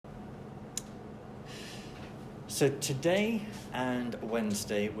So today and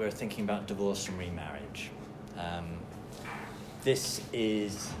Wednesday, we're thinking about divorce and remarriage. This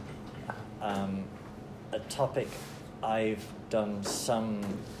is a topic I've done some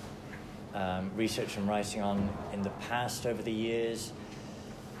research and writing on in the past over the years,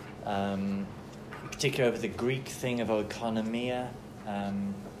 particularly over the Greek thing of oikonomia.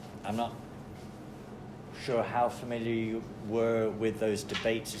 I'm not sure how familiar you were with those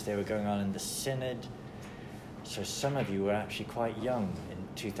debates as they were going on in the Synod. So some of you were actually quite young in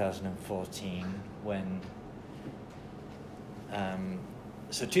 2014 when...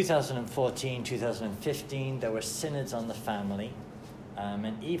 So 2014, 2015, there were synods on the family.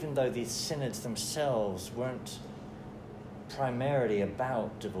 And even though these synods themselves weren't primarily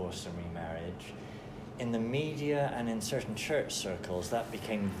about divorce and remarriage, in the media and in certain church circles, that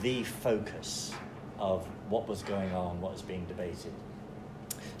became the focus of what was going on, what was being debated.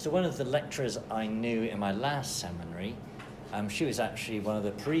 So one of the lecturers I knew in my last seminary, she was actually one of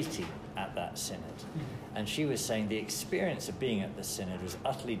the periti at that synod. And she was saying the experience of being at the synod was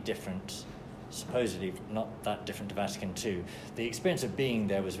utterly different, supposedly not that different to Vatican II. The experience of being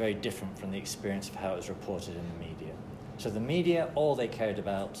there was very different from the experience of how it was reported in the media. So the media, all they cared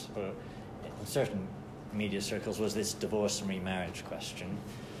about, or in certain media circles, was this divorce and remarriage question.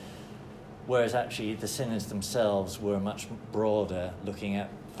 Whereas actually the synods themselves were much broader, looking at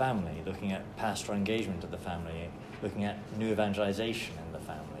family, looking at pastoral engagement of the family, looking at new evangelization in the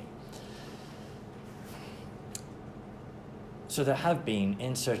family. So there have been,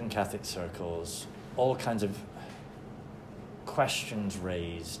 in certain Catholic circles, all kinds of questions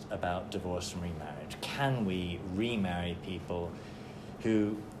raised about divorce and remarriage. Can we remarry people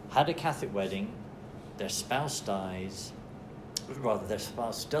who had a Catholic wedding, their spouse dies, rather their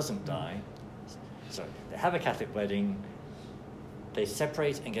spouse doesn't die, sorry, they have a Catholic wedding, they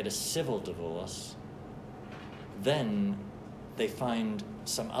separate and get a civil divorce, then they find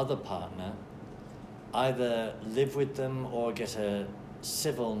some other partner, either live with them or get a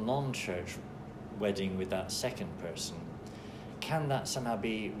civil non-church wedding with that second person. Can that somehow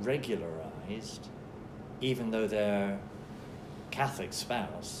be regularized even though their Catholic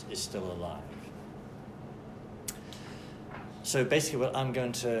spouse is still alive? So basically what I'm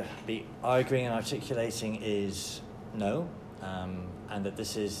going to be arguing and articulating is no, and that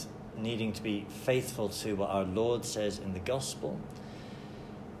this is needing to be faithful to what our Lord says in the Gospel.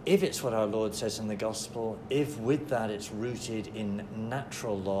 If it's what our Lord says in the Gospel, if with that it's rooted in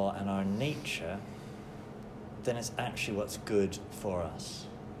natural law and our nature, then it's actually what's good for us.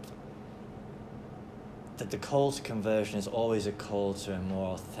 That the call to conversion is always a call to a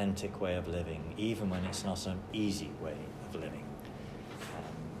more authentic way of living, even when it's not an easy way of living.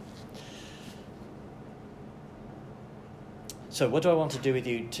 So what do I want to do with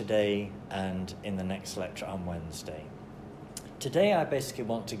you today and in the next lecture on Wednesday? Today I basically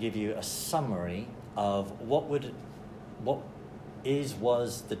want to give you a summary of what was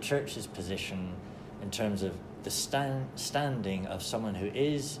the Church's position in terms of the standing of someone who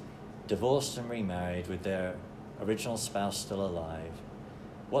is divorced and remarried with their original spouse still alive.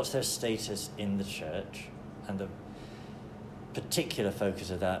 What's their status in the Church? And the particular focus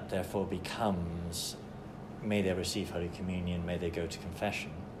of that therefore becomes, may they receive Holy Communion, may they go to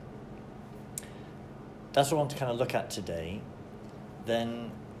confession. That's what I want to kind of look at today.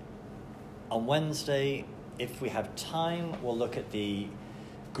 Then on Wednesday, if we have time, we'll look at the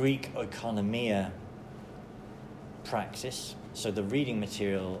Greek oikonomia practice. So the reading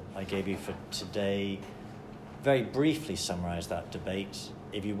material I gave you for today very briefly summarised that debate.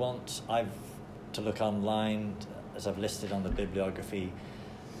 If you want to look online, as I've listed on the bibliography,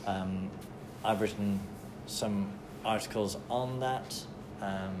 I've written some articles on that,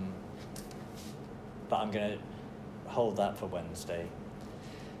 but I'm going to hold that for Wednesday.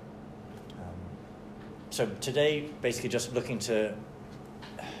 So today, basically just looking to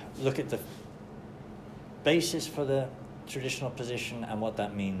look at the basis for the traditional position and what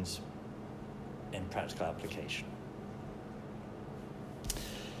that means in practical application.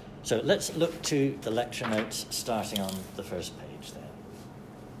 So let's look to the lecture notes starting on the first page there.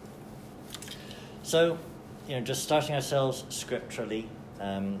 So, just starting ourselves scripturally,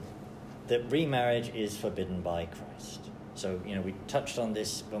 that remarriage is forbidden by Christ. So, we touched on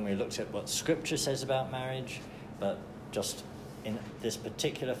this when we looked at what Scripture says about marriage, but just in this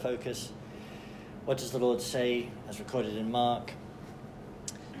particular focus, what does the Lord say, as recorded in Mark?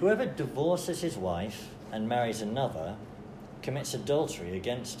 Whoever divorces his wife and marries another commits adultery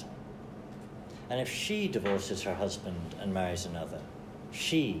against her. And if she divorces her husband and marries another,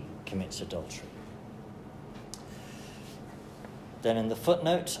 she commits adultery. Then in the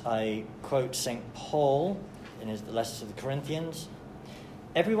footnote, I quote St. Paul, in his letter to the Corinthians,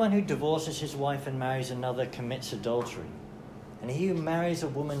 everyone who divorces his wife and marries another commits adultery. And he who marries a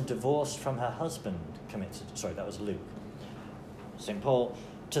woman divorced from her husband commits it. Sorry, that was Luke. St. Paul,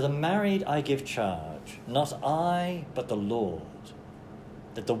 to the married I give charge, not I, but the Lord,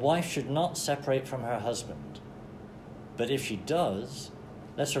 that the wife should not separate from her husband. But if she does,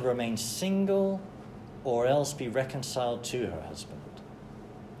 let her remain single or else be reconciled to her husband,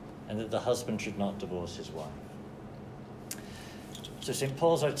 and that the husband should not divorce his wife. So St.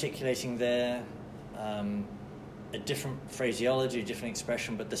 Paul's articulating there a different phraseology, a different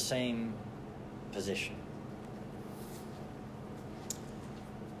expression, but the same position.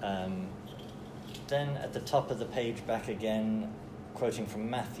 Then at the top of the page, back again, quoting from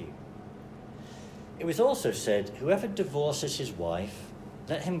Matthew. It was also said, whoever divorces his wife,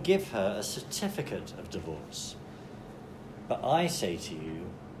 let him give her a certificate of divorce. But I say to you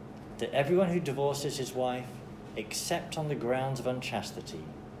that everyone who divorces his wife, except on the grounds of unchastity,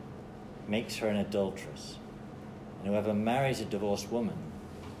 makes her an adulteress. And whoever marries a divorced woman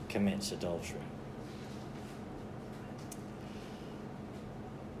commits adultery.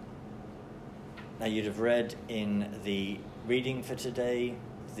 Now you'd have read in the reading for today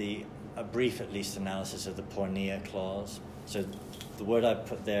a brief, at least, analysis of the porneia clause. So the word I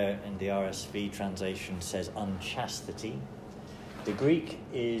put there in the RSV translation says unchastity. The Greek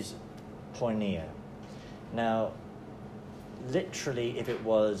is porneia. Now, literally, if it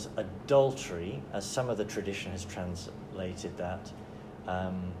was adultery, as some of the tradition has translated that,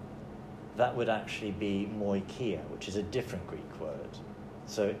 that would actually be moikia, which is a different Greek word.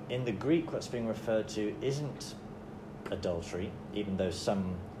 So in the Greek, what's being referred to isn't adultery, even though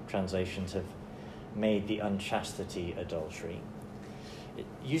some translations have made the unchastity adultery. It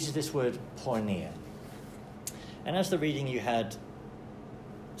uses this word porneia. And as the reading you had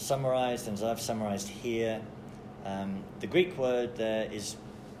summarized, and as I've summarized here, the Greek word there is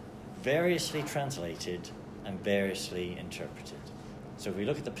variously translated and variously interpreted. So if we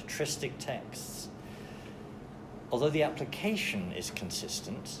look at the patristic texts, although the application is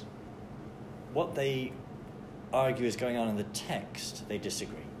consistent, what they argue is going on in the text, they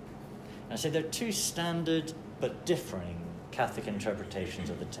disagree. And I say there are two standard but differing Catholic interpretations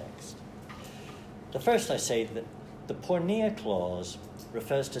of the text. The first, I say that the porneia clause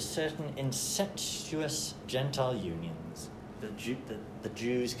refers to certain incestuous Gentile unions that the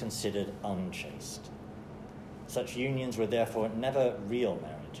Jews considered unchaste. Such unions were therefore never real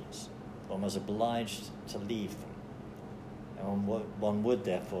marriages. One was obliged to leave them. And one would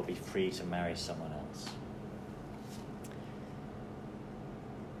therefore be free to marry someone else.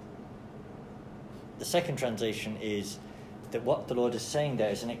 The second translation is that what the Lord is saying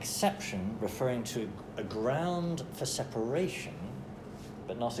there is an exception referring to a ground for separation,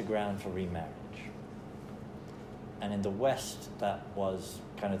 but not a ground for remarriage. And in the West, that was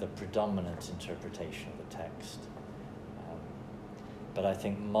kind of the predominant interpretation of the text. But I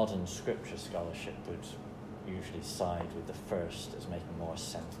think modern scripture scholarship would usually side with the first as making more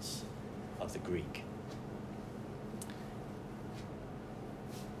sense of the Greek.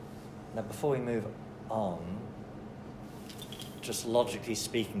 Now, before we move on, just logically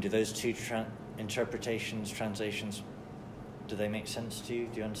speaking, do those two interpretations, translations, do they make sense to you?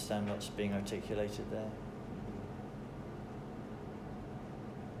 Do you understand what's being articulated there?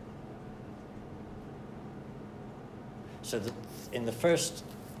 So in the first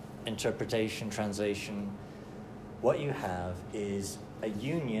interpretation, translation, what you have is a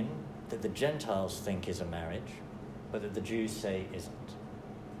union that the Gentiles think is a marriage, but that the Jews say isn't.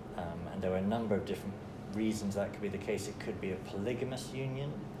 And there are a number of different reasons that could be the case. It could be a polygamous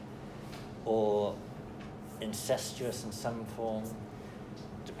union or incestuous in some form,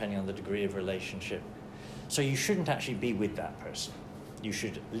 depending on the degree of relationship. So you shouldn't actually be with that person. You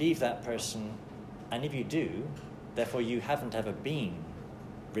should leave that person, and if you do, therefore you haven't ever been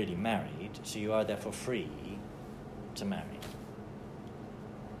really married, so you are therefore free to marry.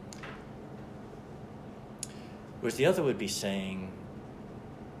 Whereas the other would be saying,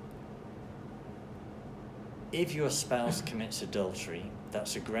 if your spouse commits adultery,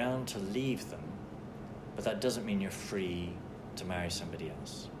 that's a ground to leave them, but that doesn't mean you're free to marry somebody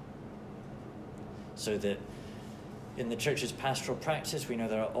else. So that in the Church's pastoral practice, we know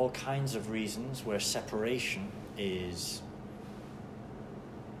there are all kinds of reasons where separation is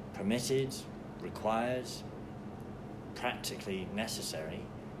permitted, required, practically necessary,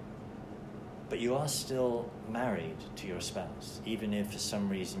 but you are still married to your spouse, even if for some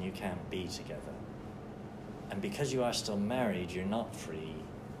reason you can't be together. And because you are still married, you're not free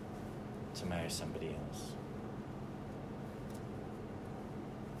to marry somebody else.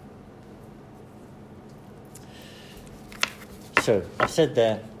 So I've said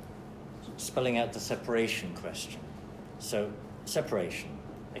there, spelling out the separation question. So, separation.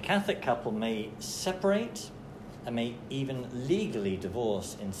 A Catholic couple may separate and may even legally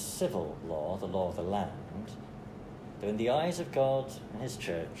divorce in civil law, the law of the land, but in the eyes of God and his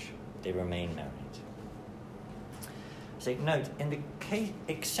church, they remain married. So note,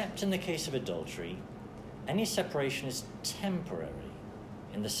 except in the case of adultery, any separation is temporary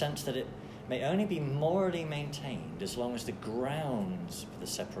in the sense that it may only be morally maintained as long as the grounds for the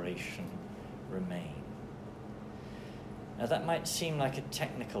separation remain. Now that might seem like a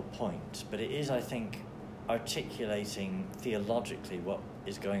technical point, but it is, I think, articulating theologically what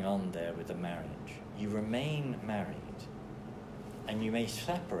is going on there with the marriage. You remain married, and you may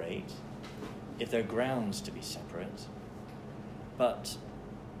separate if there are grounds to be separate, but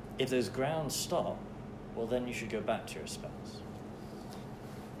if those grounds stop, well, then you should go back to your spouse.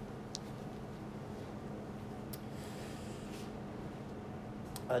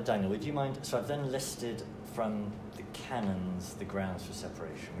 Daniel, would you mind, so I've then listed from the canons the grounds for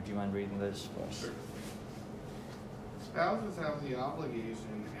separation. Would you mind reading those for us? Sure. Spouses have the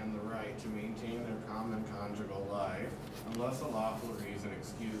obligation and the right to maintain their common conjugal life unless a lawful reason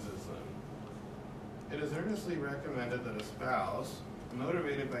excuses them. It is earnestly recommended that a spouse,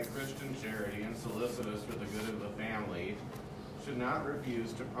 motivated by Christian charity and solicitous for the good of the family, should not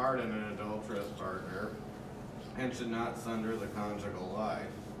refuse to pardon an adulterous partner and should not sunder the conjugal life.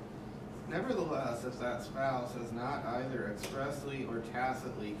 Nevertheless, if that spouse has not either expressly or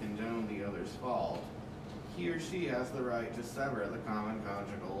tacitly condoned the other's fault, he or she has the right to sever the common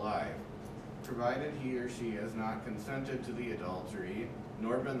conjugal life, provided he or she has not consented to the adultery,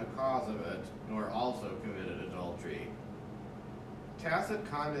 nor been the cause of it, nor also committed adultery. Tacit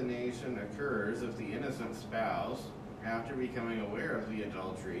condemnation occurs if the innocent spouse, after becoming aware of the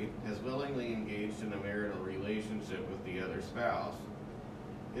adultery, has willingly engaged in a marital relationship with the other spouse.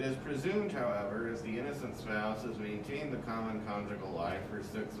 It is presumed, however, as the innocent spouse has maintained the common conjugal life for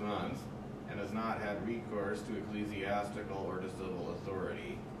 6 months and has not had recourse to ecclesiastical or to civil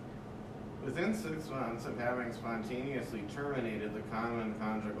authority. Within 6 months of having spontaneously terminated the common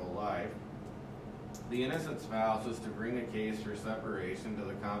conjugal life, the innocent spouse is to bring a case for separation to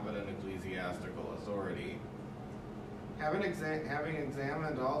the competent ecclesiastical authority. Having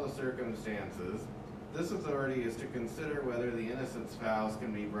examined all the circumstances, this authority is to consider whether the innocent spouse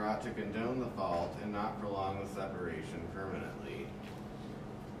can be brought to condone the fault and not prolong the separation permanently.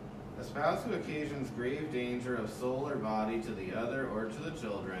 A spouse who occasions grave danger of soul or body to the other or to the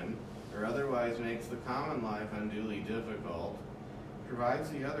children, or otherwise makes the common life unduly difficult, provides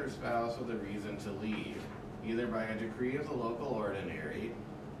the other spouse with a reason to leave, either by a decree of the local ordinary,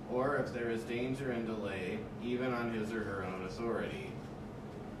 or if there is danger and delay, even on his or her own authority.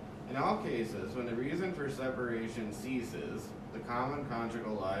 In all cases, when the reason for separation ceases, the common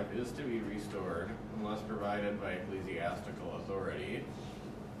conjugal life is to be restored unless provided by ecclesiastical authority.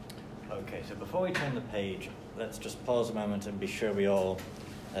 Okay, so before we turn the page, let's just pause a moment and be sure we all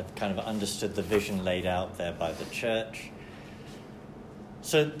have kind of understood the vision laid out there by the church.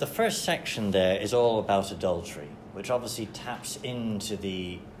 So the first section there is all about adultery, which obviously taps into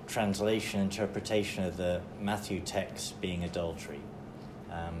the translation, interpretation of the Matthew text being adultery.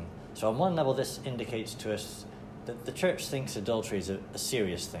 So on one level, this indicates to us that the church thinks adultery is a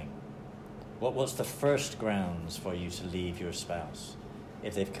serious thing. What's the first grounds for you to leave your spouse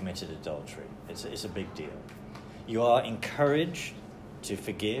if they've committed adultery? It's a big deal. You are encouraged to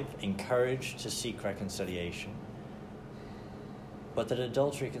forgive, encouraged to seek reconciliation, but that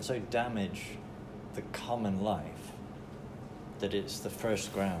adultery can so damage the common life that it's the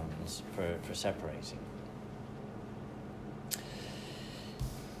first grounds for separating.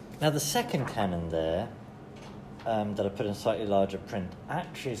 Now the second canon there, that I put in slightly larger print,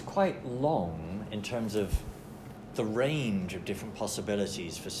 actually is quite long in terms of the range of different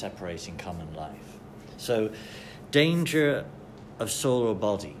possibilities for separating common life. So, danger of soul or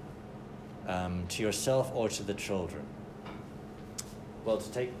body, to yourself or to the children. Well,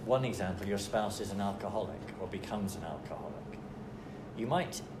 to take one example, your spouse is an alcoholic or becomes an alcoholic. You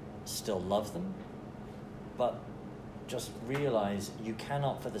might still love them, but just realize you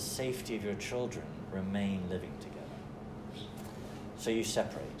cannot, for the safety of your children, remain living together. So you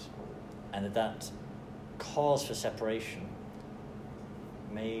separate. And that cause for separation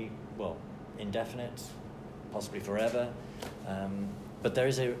may, indefinite, possibly forever, but there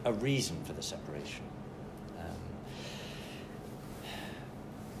is a reason for the separation.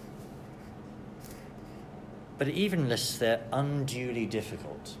 But it even lists there unduly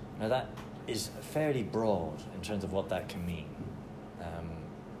difficult. Now that is fairly broad in terms of what that can mean.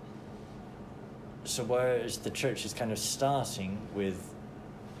 So whereas the church is kind of starting with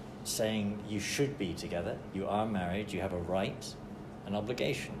saying you should be together, you are married, you have a right, an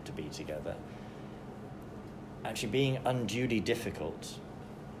obligation to be together, actually being unduly difficult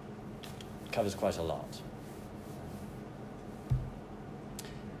covers quite a lot.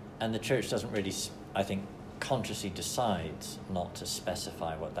 And the church doesn't really, I think, consciously decides not to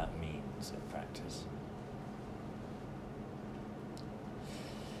specify what that means in practice.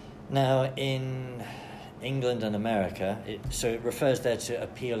 Now, in England and America, it refers there to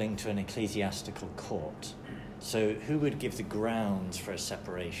appealing to an ecclesiastical court. So who would give the grounds for a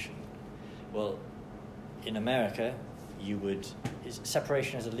separation? Well, in America,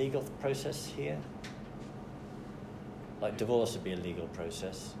 separation is a legal process here? Like divorce would be a legal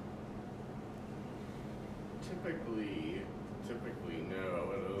process. Typically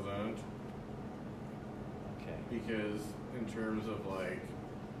no, it isn't. Okay. Because in terms of like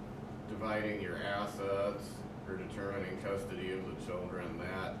dividing your assets or determining custody of the children,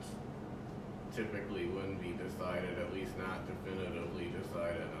 that typically wouldn't be decided, at least not definitively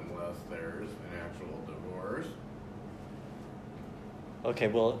decided, unless there's an actual divorce. Okay,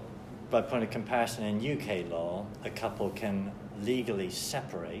 well, by point of comparison, in UK law, a couple can legally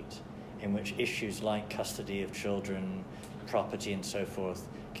separate, in which issues like custody of children, property and so forth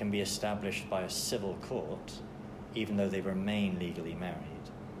can be established by a civil court, even though they remain legally married,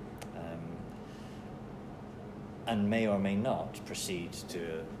 and may or may not proceed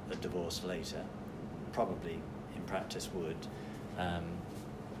to a divorce later. Probably, in practice, would.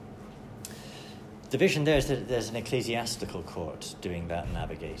 The vision there is that there's an ecclesiastical court doing that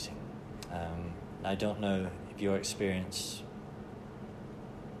navigating. I don't know if your experience.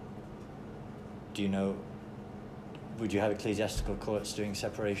 Do you know, would you have ecclesiastical courts doing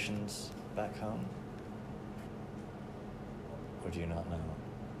separations back home? Or do you not know?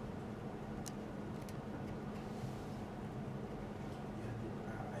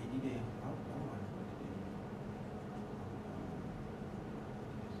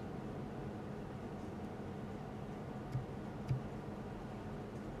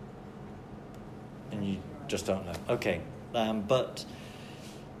 And you just don't know. Okay. But,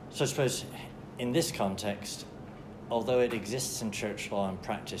 so I suppose in this context, although it exists in church law and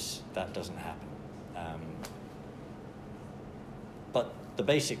practice, that doesn't happen. But the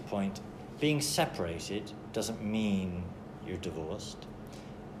basic point, being separated doesn't mean you're divorced.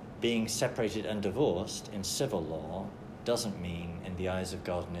 Being separated and divorced in civil law doesn't mean, in the eyes of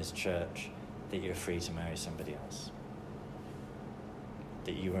God and His church, that you're free to marry somebody else.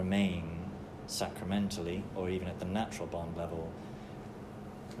 That you remain sacramentally, or even at the natural bond level,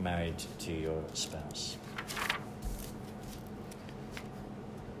 married to your spouse.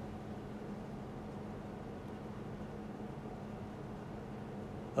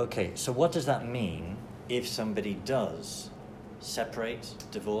 Okay, so what does that mean if somebody does separate,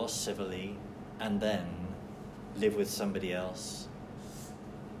 divorce civilly, and then live with somebody else,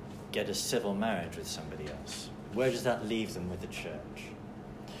 get a civil marriage with somebody else? Where does that leave them with the church?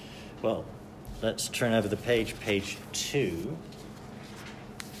 Well, let's turn over the page 2.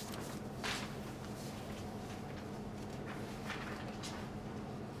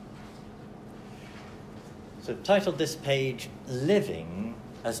 So I've titled this page, Living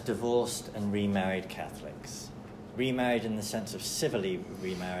as Divorced and Remarried Catholics. Remarried in the sense of civilly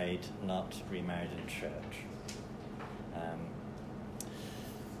remarried, not remarried in church.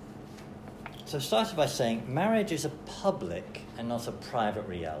 So I started by saying marriage is a public and not a private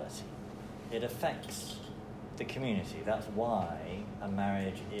reality. It affects the community. That's why a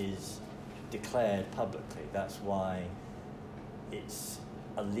marriage is declared publicly. That's why it's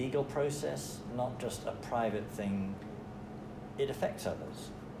a legal process, not just a private thing. It affects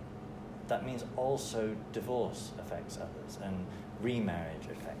others. That means also divorce affects others and remarriage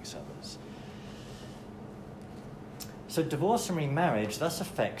affects others. So divorce and remarriage thus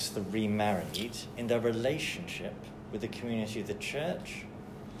affects the remarried in their relationship with the community of the church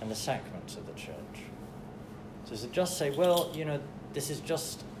and the sacraments of the church. So to just say, well, this is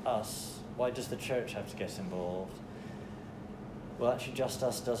just us, why does the church have to get involved? Well, actually, just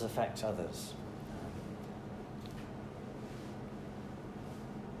us does affect others.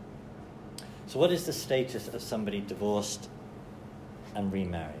 So what is the status of somebody divorced and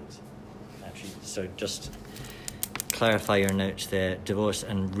remarried? Actually, so just clarify your notes there, divorced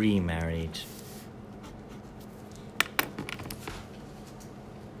and remarried.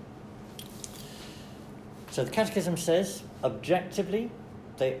 So the Catechism says, objectively,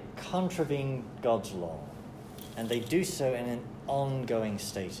 they contravene God's law, and they do so in an ongoing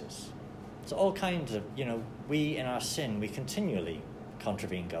status. So all kinds of, we in our sin, we continually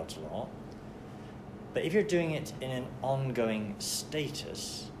contravene God's law. But if you're doing it in an ongoing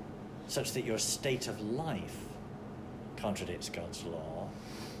status, such that your state of life contradicts God's law,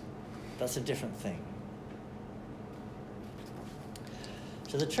 that's a different thing.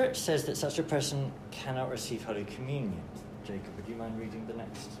 So the church says that such a person cannot receive Holy Communion. Jacob, would you mind reading the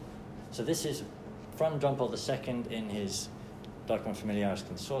next? So this is from John Paul II in his Doctrina Familiaris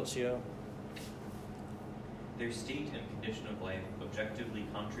Consortio. Their state and condition of life objectively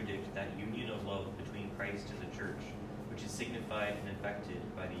contradict that union of love between Christ and the Church, which is signified and effected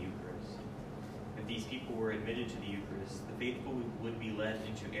by the Eucharist. If these people were admitted to the Eucharist, the faithful would be led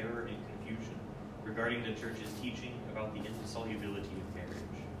into error and confusion regarding the Church's teaching about the indissolubility of marriage.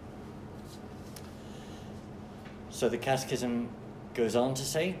 So the Catechism goes on to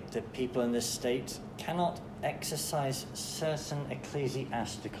say that people in this state cannot exercise certain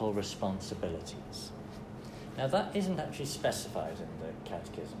ecclesiastical responsibilities. Now that isn't actually specified in the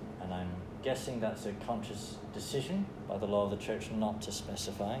Catechism, and I'm guessing that's a conscious decision by the law of the Church not to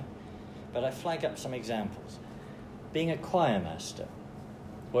specify, but I flag up some examples. Being a choir master,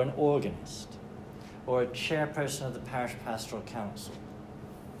 or an organist, or a chairperson of the parish pastoral council.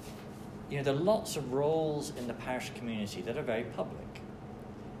 You know, there are lots of roles in the parish community that are very public.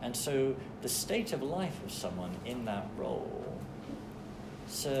 And so the state of life of someone in that role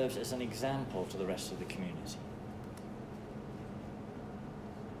serves as an example to the rest of the community.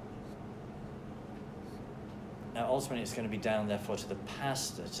 Now, ultimately, it's going to be down, therefore, to the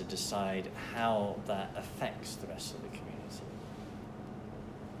pastor to decide how that affects the rest of the community.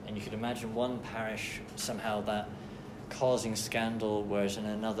 And you could imagine one parish, somehow that causing scandal, whereas in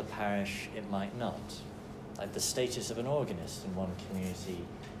another parish it might not. Like the status of an organist in one community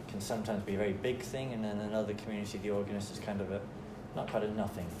can sometimes be a very big thing, and in another community the organist is kind of not quite a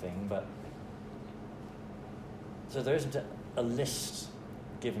nothing thing, but... So there isn't a list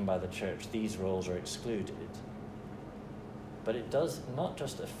given by the Church, these roles are excluded. But it does not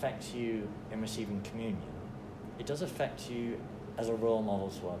just affect you in receiving communion, it does affect you as a role model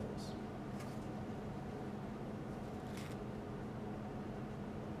to others.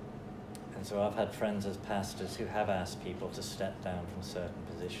 And so I've had friends as pastors who have asked people to step down from certain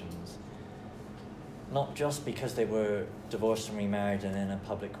positions, not just because they were divorced and remarried and in a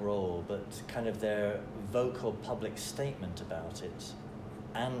public role, but kind of their vocal public statement about it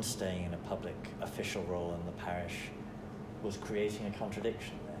and staying in a public official role in the parish was creating a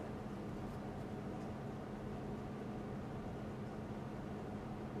contradiction there.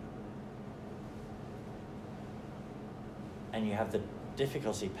 And you have the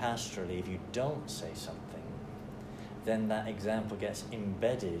difficulty pastorally, if you don't say something, then that example gets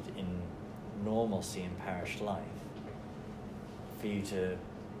embedded in normalcy in parish life. For you to,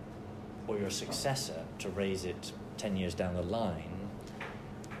 or your successor, to raise it 10 years down the line,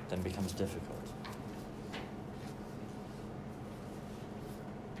 then becomes difficult.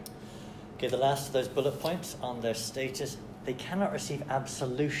 Okay, the last of those bullet points on their status, they cannot receive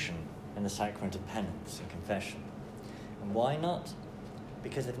absolution in the sacrament of penance and confession. And why not?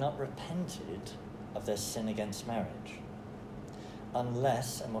 Because they've not repented of their sin against marriage.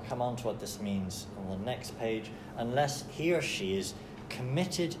 Unless, and we'll come on to what this means on the next page, unless he or she is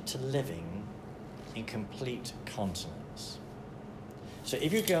committed to living in complete continence. So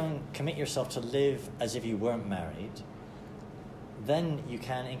if you're going to commit yourself to live as if you weren't married, then you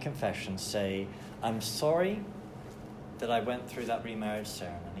can, in confession, say, I'm sorry that I went through that remarriage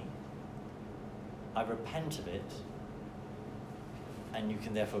ceremony. I repent of it, and you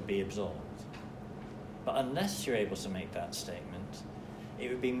can therefore be absolved. But unless you're able to make that statement, it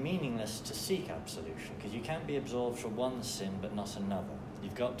would be meaningless to seek absolution, because you can't be absolved for one sin but not another.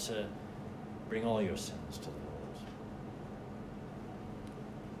 You've got to bring all your sins to the Lord.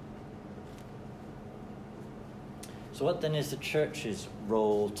 So what then is the Church's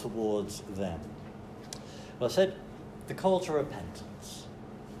role towards them? Well, I said the call to repentance.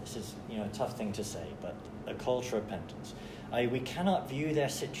 This is, a tough thing to say, but a call to repentance. We cannot view their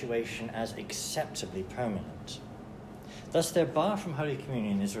situation as acceptably permanent. Thus, their bar from Holy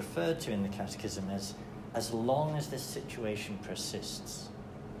Communion is referred to in the Catechism as long as this situation persists,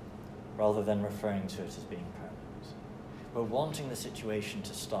 rather than referring to it as being permanent. We're wanting the situation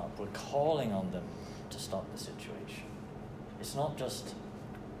to stop. We're calling on them to stop the situation. It's not just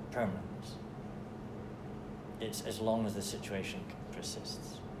permanent. It's as long as the situation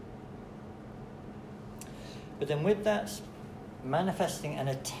persists. But then with that, manifesting an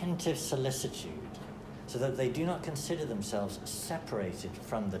attentive solicitude so that they do not consider themselves separated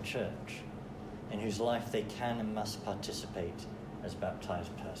from the Church, in whose life they can and must participate as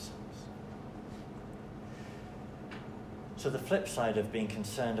baptized persons. So the flip side of being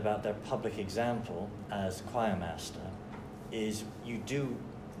concerned about their public example as choir master is you do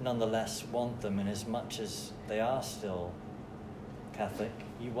nonetheless want them, and as much as they are still Catholic,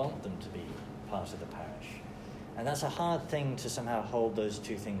 you want them to be part of the parish. And that's a hard thing to somehow hold those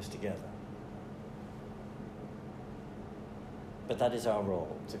two things together. But that is our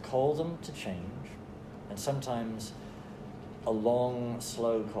role, to call them to change, and sometimes a long,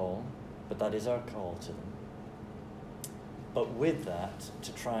 slow call, but that is our call to them. But with that,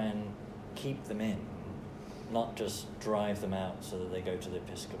 to try and keep them in, not just drive them out so that they go to the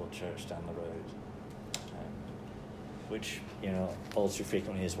Episcopal Church down the road, which, all too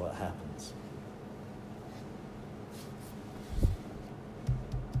frequently is what happens.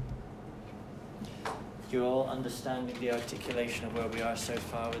 You all understanding the articulation of where we are so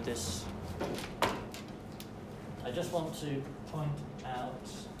far with this? I just want to point out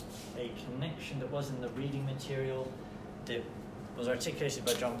a connection that was in the reading material that was articulated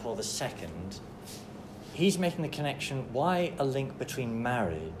by John Paul II. He's making the connection, why a link between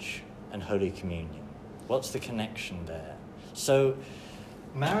marriage and Holy Communion? What's the connection there? So,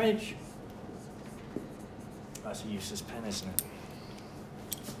 marriage... That's a useless pen, isn't it?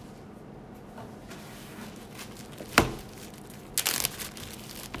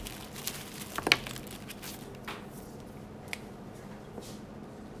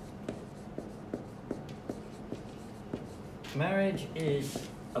 Marriage is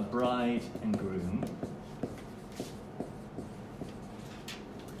a bride and groom.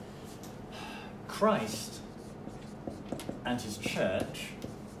 Christ and his church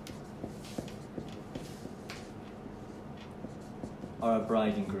are a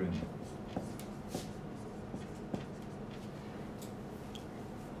bride and groom.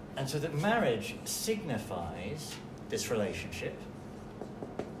 And so that marriage signifies this relationship.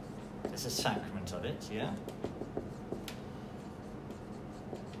 It's a sacrament of it, yeah?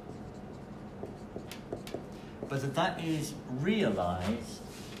 But that is realized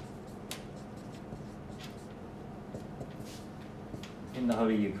in the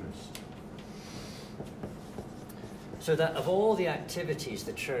Holy Eucharist. So that of all the activities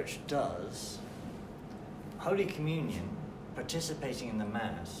the Church does, Holy Communion, participating in the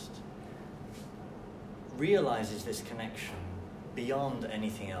Mass, realizes this connection beyond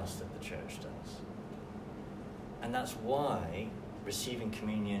anything else that the Church does. And that's why receiving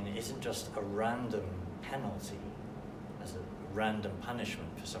communion isn't just a random penalty, as a random punishment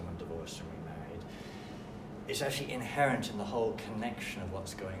for someone divorced and remarried. It's actually inherent in the whole connection of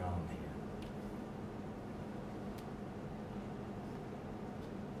what's going on here.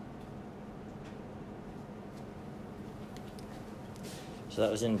 So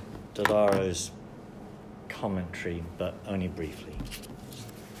that was in Dolaro's commentary, but only briefly.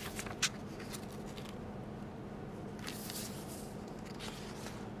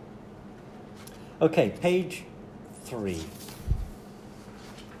 Okay, page 3.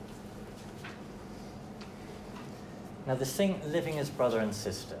 Now this thing, living as brother and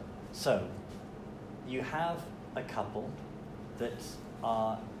sister. So, you have a couple that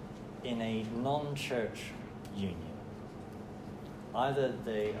are in a non-church union. Either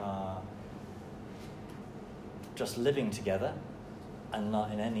they are just living together and not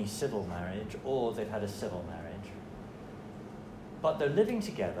in any civil marriage, or they've had a civil marriage. But they're living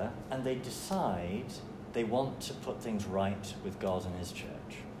together and they decide they want to put things right with God and his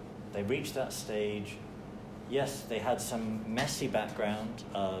church. They reach that stage. Yes, they had some messy background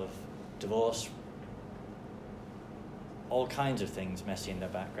of divorce, all kinds of things messy in their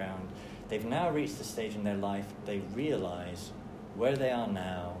background. They've now reached the stage in their life they realize where they are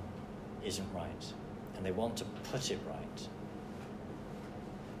now isn't right, and they want to put it right.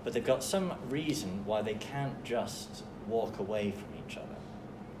 But they've got some reason why they can't just walk away from each other.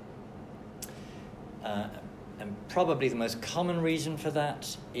 And probably the most common reason for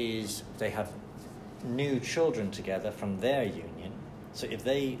that is they have new children together from their union. So if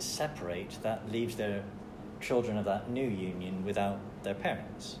they separate, that leaves their children of that new union without their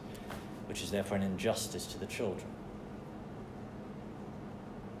parents, which is therefore an injustice to the children.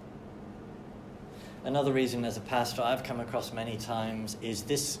 Another reason as a pastor I've come across many times is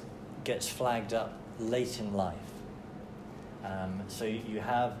this gets flagged up late in life. So you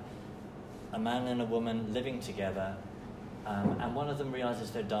have a man and a woman living together, and one of them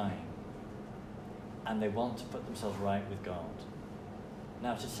realizes they're dying, and they want to put themselves right with God.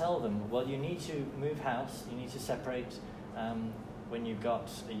 Now to tell them, well, you need to move house, you need to separate when you've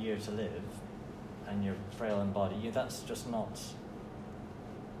got a year to live, and you're frail in body, that's just not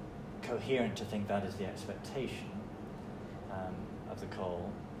coherent to think that is the expectation of the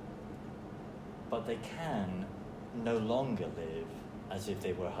call. But they can no longer live as if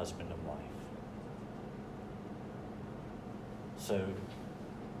they were husband and wife. So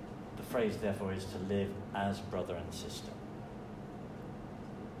the phrase, therefore, is to live as brother and sister.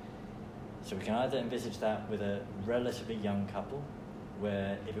 So we can either envisage that with a relatively young couple,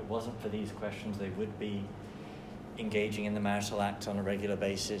 where if it wasn't for these questions, they would be engaging in the marital act on a regular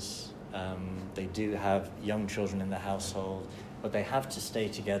basis. They do have young children in the household, but they have to stay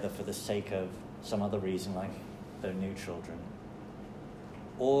together for the sake of some other reason, like their new children.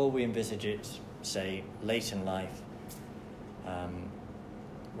 Or we envisage it, say, late in life,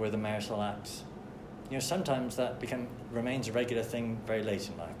 where the marital act, sometimes that remains a regular thing very late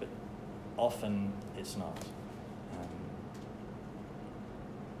in life, but often it's not.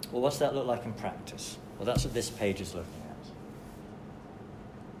 Well, what's that look like in practice? Well, that's what this page is looking at.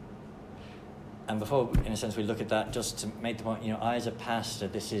 And before, in a sense, we look at that, just to make the point, I as a pastor,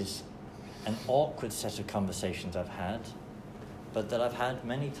 this is an awkward set of conversations I've had, but that I've had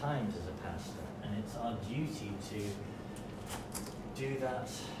many times as a pastor. And it's our duty to do that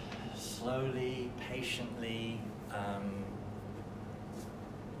slowly, patiently,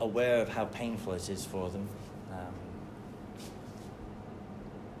 aware of how painful it is for them.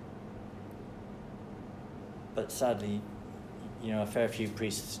 But sadly, a fair few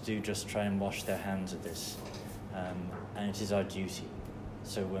priests do just try and wash their hands of this, and it is our duty.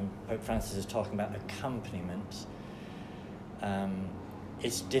 So when Pope Francis is talking about accompaniment,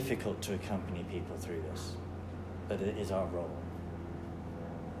 it's difficult to accompany people through this, but it is our role.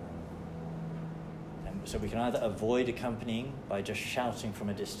 And so we can either avoid accompanying by just shouting from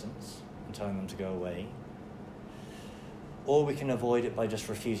a distance and telling them to go away, or we can avoid it by just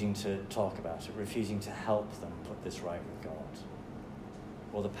refusing to talk about it, refusing to help them put this right with God.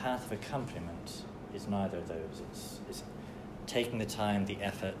 Well, the path of accompaniment is neither of those. It's taking the time, the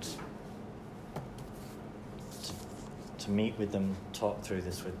effort to meet with them, talk through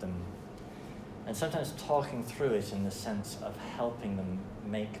this with them, and sometimes talking through it in the sense of helping them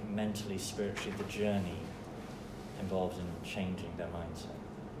make mentally, spiritually the journey involved in changing their mindset.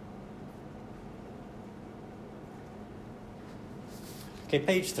 Okay,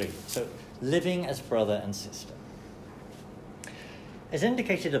 page 3. So, living as brother and sister. As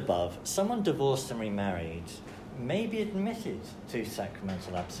indicated above, someone divorced and remarried may be admitted to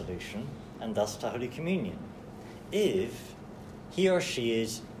sacramental absolution and thus to Holy Communion if he or she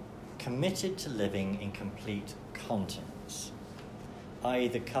is committed to living in complete continence, i.e.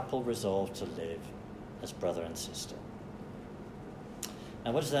 the couple resolved to live as brother and sister.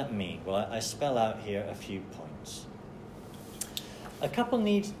 Now, what does that mean? Well, I spell out here a few points. A couple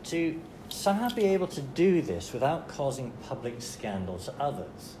needs to somehow be able to do this without causing public scandal to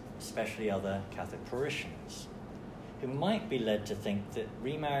others, especially other Catholic parishioners, who might be led to think that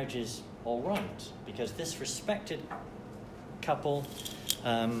remarriage is all right, because this respected couple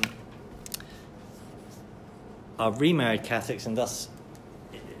are remarried Catholics, and thus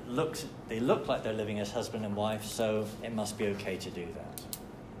they look like they're living as husband and wife, so it must be okay to do that.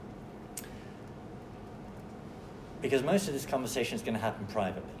 Because most of this conversation is going to happen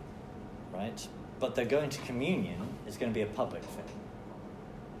privately, right? But their going to communion is going to be a public thing.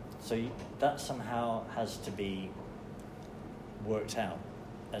 So that somehow has to be worked out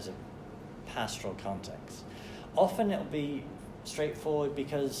as a pastoral context. Often it'll be straightforward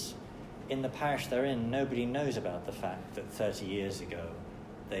because in the parish they're in, nobody knows about the fact that 30 years ago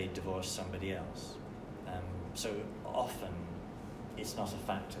they divorced somebody else. So often it's not a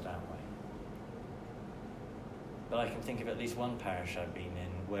factor that way. But I can think of at least one parish I've been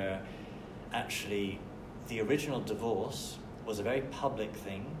in where actually the original divorce was a very public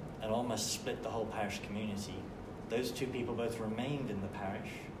thing and almost split the whole parish community. Those two people both remained in the parish,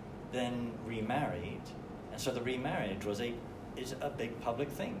 then remarried, and so the remarriage is a big public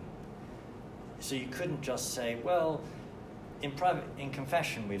thing. So you couldn't just say, well, in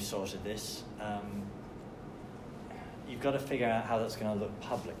confession we've sorted this. You've got to figure out how that's going to look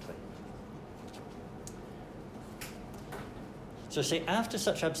publicly. So say after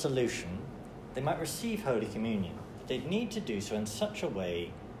such absolution, they might receive Holy Communion. They'd need to do so in such a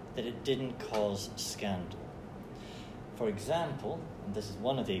way that it didn't cause scandal. For example, and this is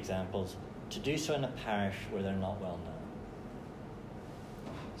one of the examples, to do so in a parish where they're not well known.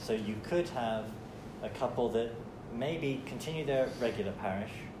 So you could have a couple that maybe continue their regular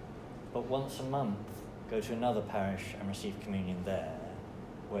parish, but once a month go to another parish and receive communion there,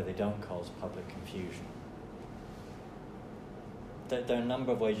 where they don't cause public confusion. There are a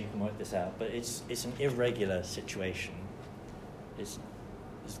number of ways you can work this out, but it's an irregular situation. There's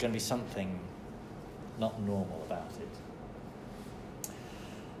going to be something not normal about it.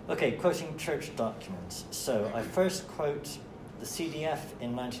 Okay, quoting church documents. So I first quote the CDF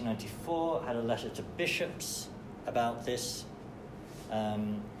in 1994 had a letter to bishops about this.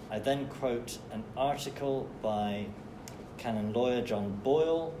 I then quote an article by canon lawyer John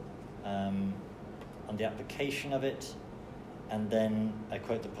Boyle on the application of it, and then I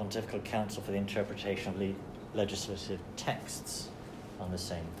quote the Pontifical Council for the interpretation of legislative texts on the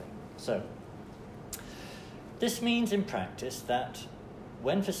same thing. So, this means in practice that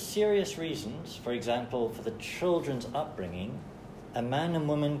when for serious reasons, for example, for the children's upbringing, a man and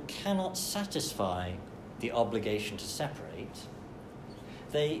woman cannot satisfy the obligation to separate,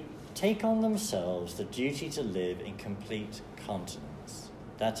 they take on themselves the duty to live in complete continence.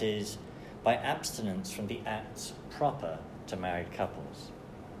 That is, by abstinence from the acts proper to married couples.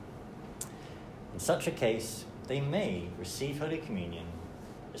 In such a case, they may receive Holy Communion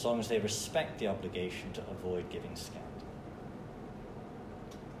as long as they respect the obligation to avoid giving scandal.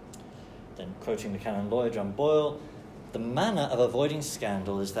 Then, quoting the canon lawyer John Boyle, the manner of avoiding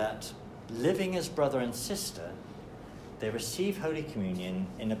scandal is that, living as brother and sister, they receive Holy Communion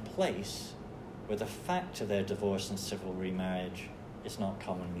in a place where the fact of their divorce and civil remarriage is not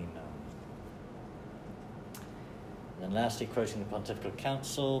commonly known. And then lastly, quoting the Pontifical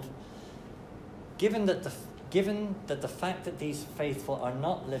Council, given that the fact that these faithful are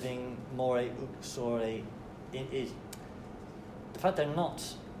not living more uxore, the fact they're not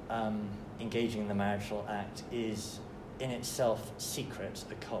engaging in the marital act is in itself secret,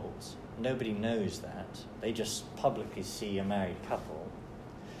 occult. Nobody knows that. They just publicly see a married couple.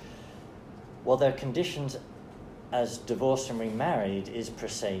 While their conditions as divorced and remarried is per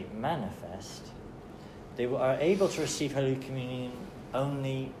se manifest, they are able to receive Holy Communion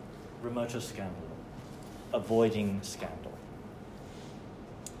only remoto scandalo, avoiding scandal.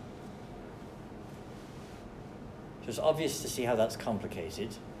 So it's obvious to see how that's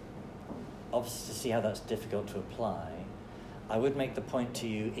complicated, obvious to see how that's difficult to apply. I would make the point to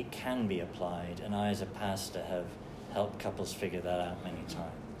you, it can be applied, and I as a pastor have helped couples figure that out many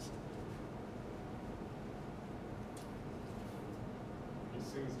times. It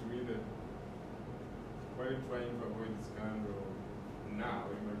seems to me that while trying to avoid scandal now,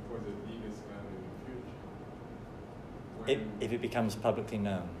 it might cause a bigger scandal in the future. If it becomes publicly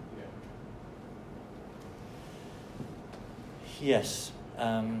known. Yeah. Yes.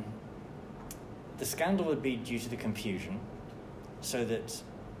 The scandal would be due to the confusion, so that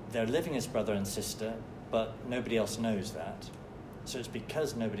they're living as brother and sister, but nobody else knows that. So it's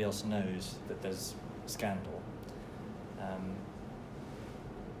because nobody else knows that there's scandal.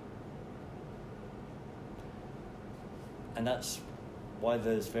 And that's why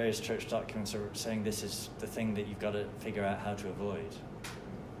those various church documents are saying this is the thing that you've got to figure out how to avoid.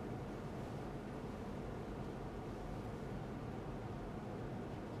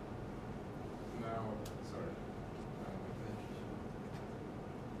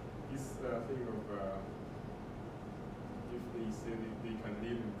 Thing of if they say that they can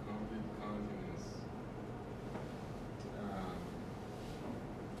live in complete continence,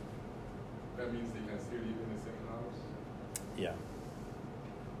 that means they can still live in the same house? Yeah.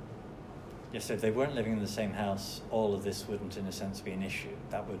 Yes, so if they weren't living in the same house, all of this wouldn't, in a sense, be an issue.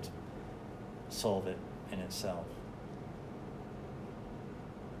 That would solve it in itself.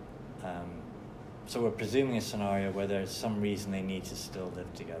 So we're presuming a scenario where there's some reason they need to still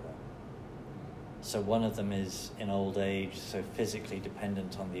live together. So one of them is in old age, so physically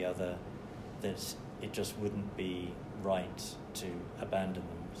dependent on the other, that it just wouldn't be right to abandon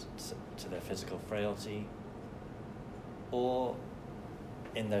them to their physical frailty. Or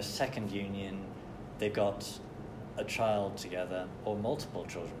in their second union, they've got a child together or multiple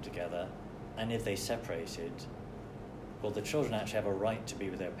children together, and if they separated, well, the children actually have a right to be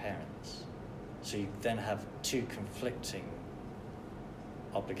with their parents. So you then have two conflicting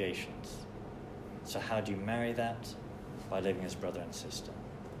obligations. So how do you marry that? By living as brother and sister.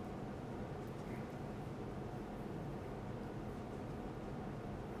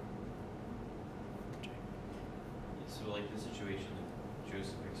 So like the situation that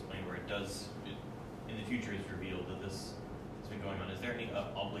Joseph explained where in the future it's revealed that this has been going on, is there any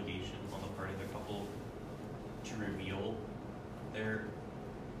obligation on the part of the couple to reveal their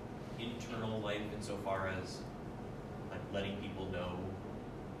internal life insofar as like letting people know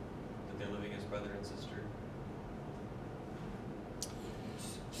that they're living as brother and sister?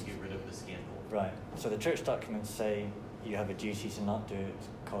 To get rid of the scandal. Right. So the church documents say you have a duty to not do it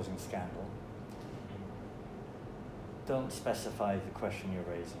causing scandal. Don't specify the question you're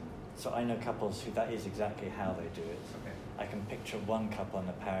raising. So I know couples who that is exactly how they do it. Okay. I can picture one couple in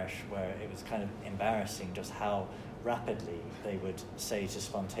the parish where it was kind of embarrassing just how rapidly they would say to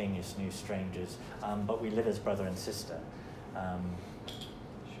spontaneous new strangers, but we live as brother and sister. Sure,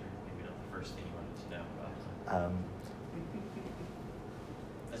 maybe not the first thing you wanted to know, but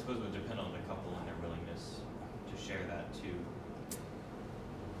I suppose it would depend on the couple and their willingness to share that too.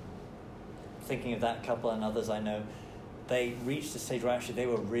 Thinking of that couple and others I know, they reached a stage where actually they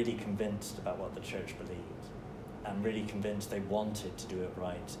were really convinced about what the church believed, and really convinced they wanted to do it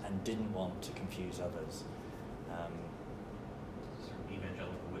right and didn't want to confuse others. Sort of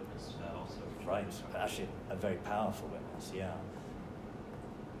evangelical witness to that also. Right, actually a very powerful witness, yeah.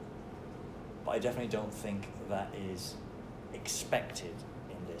 But I definitely don't think that is expected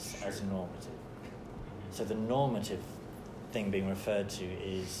in this as normative. Mm-hmm. So the normative thing being referred to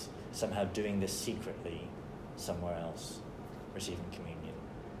is somehow doing this secretly somewhere else, receiving communion.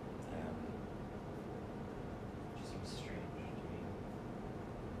 Which seems strange to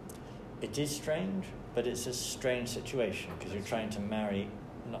me. It is strange, but it's a strange situation because you're trying to marry,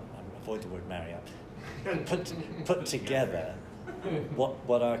 avoid the word marry up, put together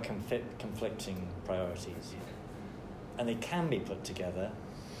what are conflicting priorities. And they can be put together,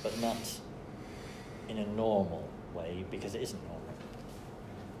 but not in a normal way because it isn't normal.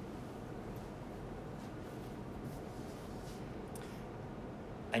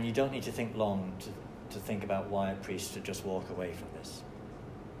 And you don't need to think long to think about why a priest should just walk away from this.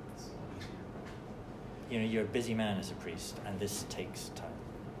 It's a lot easier. You know, you're a busy man as a priest, and this takes time.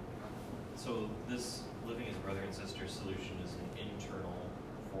 So this living as brother and sister solution is an internal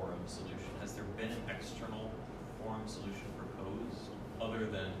forum solution. Has there been an external forum solution proposed other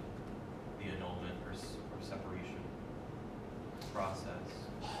than the annulment or separation process?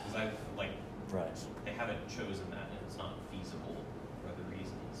 Because they haven't chosen that, and it's not feasible for other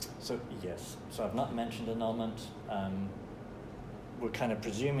reasons. So, yes. So I've not mentioned annulment. We're kind of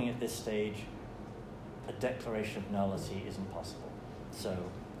presuming at this stage a declaration of nullity isn't possible. So,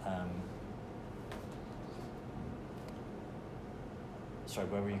 sorry,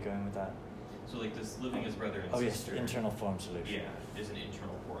 where were you going with that? So like this living as brother and Oh, yes, sister. internal forum solution. Yeah, is an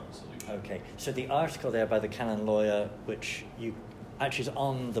internal forum solution. Okay, so the article there by the canon lawyer, which you actually is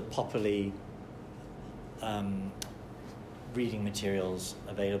on the Populi reading materials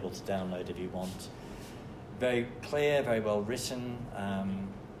available to download if you want. Very clear, very well written.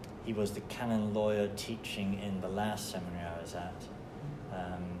 He was the canon lawyer teaching in the last seminary I was at.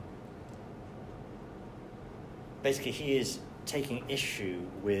 Basically, he is taking issue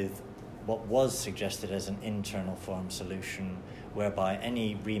with what was suggested as an internal forum solution, whereby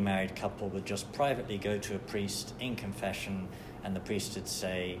any remarried couple would just privately go to a priest in confession, and the priest would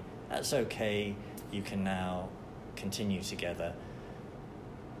say, "That's okay, you can now continue together,"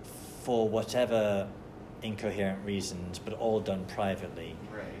 for whatever incoherent reasons, but all done privately.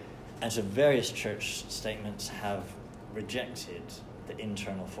 Right. And so various church statements have rejected the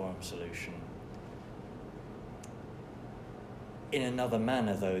internal forum solution. In another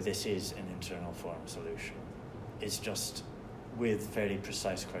manner, though, this is an internal forum solution. It's just with fairly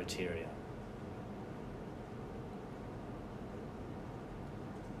precise criteria.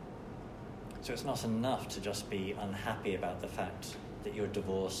 So it's not enough to just be unhappy about the fact that your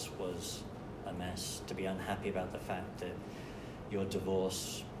divorce was a mess, to be unhappy about the fact that your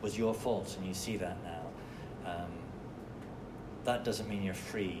divorce was your fault, and you see that now. That doesn't mean you're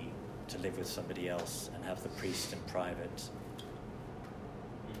free to live with somebody else and have the priest in private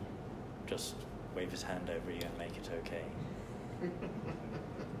just wave his hand over you and make it okay.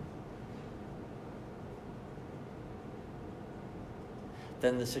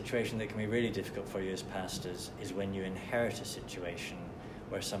 Then the situation that can be really difficult for you as pastors is when you inherit a situation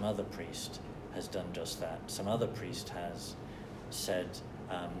where some other priest has done just that. Some other priest has said,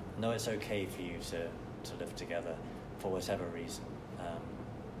 no, it's okay for you to live together for whatever reason.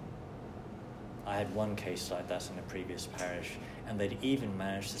 I had one case like that in a previous parish, and they'd even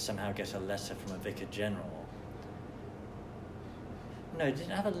managed to somehow get a letter from a vicar general. No, they didn't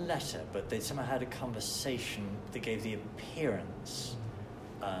have a letter, but they somehow had a conversation that gave the appearance,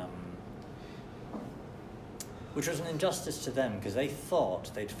 which was an injustice to them, because they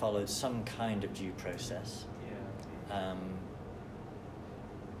thought they'd followed some kind of due process. Yeah.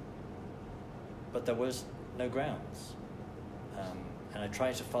 But there was no grounds. And I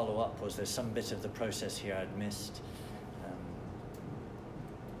tried to follow up, was there some bit of the process here I'd missed?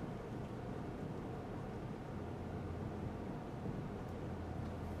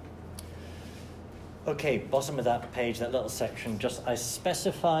 Okay, bottom of that page, that little section, just I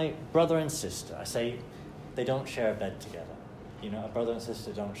specify brother and sister. I say they don't share a bed together. You know, a brother and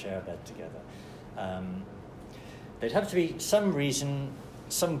sister don't share a bed together. There'd have to be some reason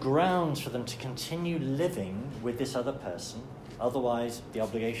some grounds for them to continue living with this other person. Otherwise, the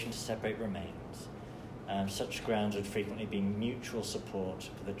obligation to separate remains. Such grounds would frequently be mutual support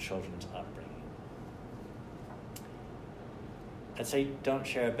for the children's upbringing. I'd say don't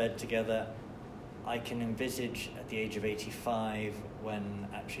share a bed together. I can envisage at the age of 85 when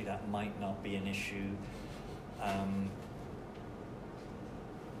actually that might not be an issue.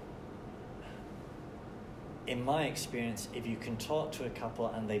 In my experience, if you can talk to a couple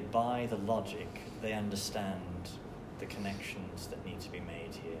and they buy the logic, they understand the connections that need to be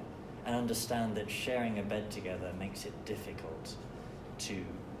made here, and understand that sharing a bed together makes it difficult to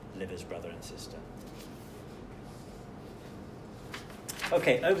live as brother and sister.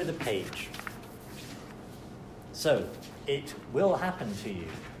 Okay, over the page. So, it will happen to you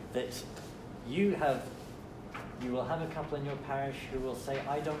that you will have a couple in your parish who will say,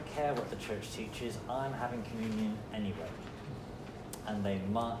 I don't care what the church teaches, I'm having communion anyway. And they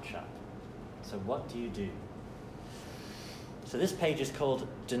march up. So what do you do? So this page is called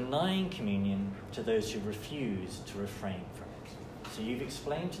Denying Communion to Those Who Refuse to Refrain from It. So you've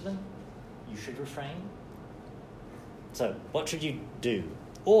explained to them, you should refrain. So what should you do?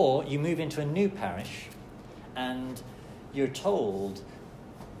 Or you move into a new parish and you're told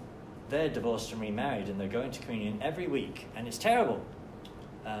they're divorced and remarried and they're going to communion every week and it's terrible.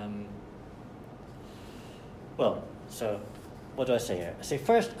 So what do I say here? I say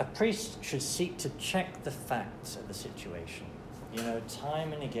first, a priest should seek to check the facts of the situation. You know,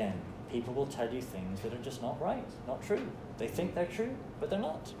 time and again, people will tell you things that are just not right, not true. They think they're true, but they're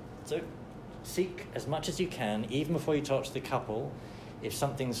not. So seek as much as you can, even before you talk to the couple, if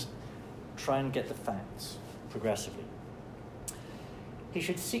something's, try and get the facts progressively. He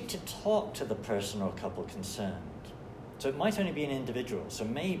should seek to talk to the person or couple concerned. So it might only be an individual. So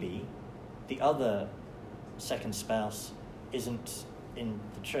maybe the other second spouse isn't in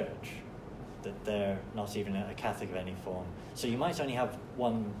the church, that they're not even a Catholic of any form. So you might only have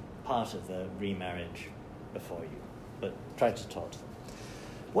one part of the remarriage before you, but try to talk to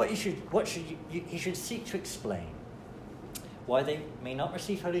them. He should seek to explain why they may not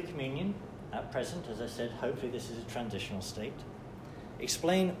receive Holy Communion at present. As I said, hopefully this is a transitional state.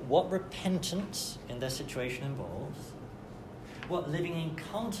 Explain what repentance in their situation involves, what living in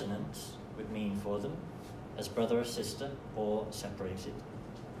continence would mean for them as brother or sister or separated,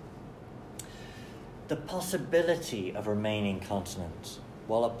 the possibility of remaining continent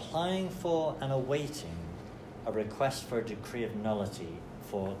while applying for and awaiting a request for a decree of nullity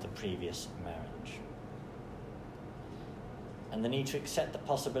for the previous marriage, and the need to accept the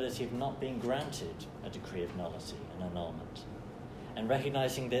possibility of not being granted a decree of nullity and annulment. And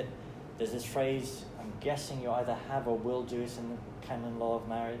recognizing that there's this phrase, I'm guessing you either have or will do it in the canon law of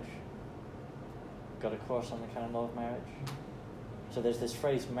marriage. Got a course on the canon law of marriage? So there's this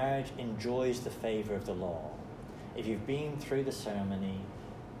phrase, marriage enjoys the favor of the law. If you've been through the ceremony,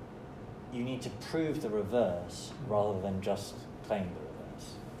 you need to prove the reverse rather than just claim the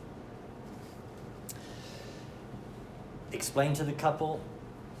reverse. Explain to the couple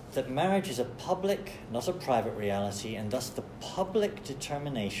that marriage is a public, not a private reality, and thus the public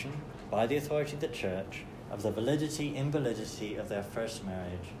determination by the authority of the church of the validity, invalidity of their first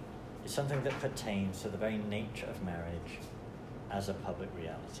marriage is something that pertains to the very nature of marriage as a public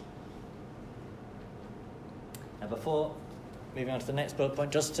reality. Now before moving on to the next bullet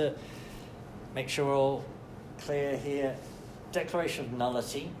point, just to make sure we're all clear here, declaration of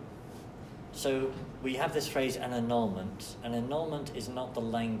nullity. So we have this phrase, an annulment. An annulment is not the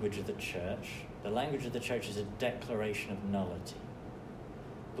language of the church. The language of the church is a declaration of nullity.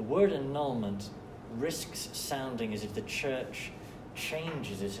 The word annulment risks sounding as if the church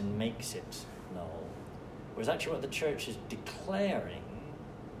changes it and makes it null. Whereas actually what the church is declaring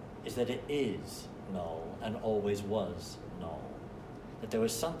is that it is null and always was null. That there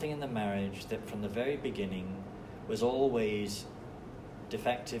was something in the marriage that from the very beginning was always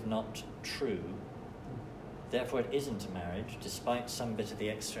defective, not true. Therefore it isn't a marriage, despite some bit of the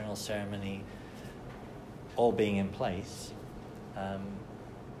external ceremony all being in place.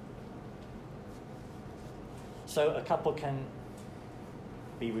 So a couple can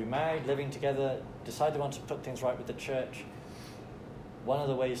be remarried, living together, decide they want to put things right with the church. One of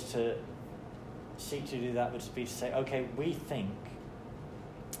the ways to seek to do that would be to say, okay, we think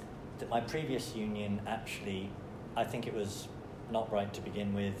that my previous union actually, I think it was not right to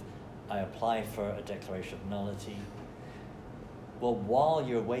begin with. I apply for a declaration of nullity. Well, while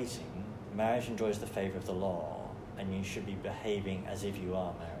you're waiting, marriage enjoys the favor of the law, and you should be behaving as if you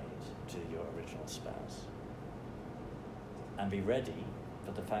are married to your original spouse. And be ready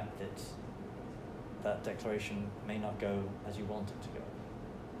for the fact that that declaration may not go as you want it to go.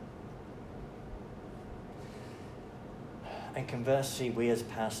 And conversely, we as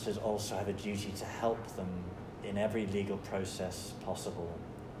pastors also have a duty to help them in every legal process possible,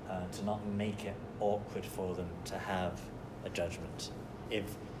 to not make it awkward for them to have a judgment.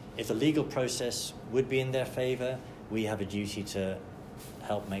 If the legal process would be in their favour, we have a duty to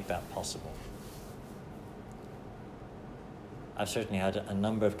help make that possible. I've certainly had a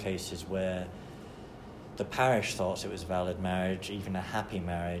number of cases where the parish thought it was valid marriage, even a happy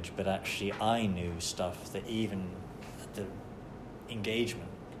marriage, but actually I knew stuff that even at the engagement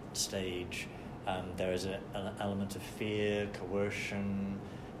stage, there is an element of fear, coercion,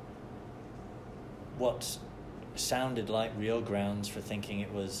 what sounded like real grounds for thinking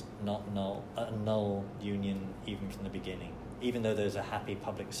it was not a null union even from the beginning, even though there's a happy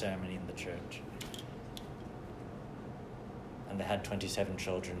public ceremony in the church. And they had 27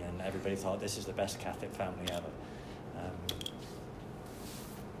 children, and everybody thought this is the best Catholic family ever.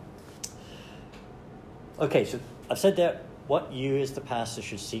 Okay, so I've said there what you as the pastor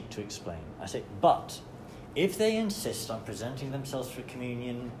should seek to explain. I say, but if they insist on presenting themselves for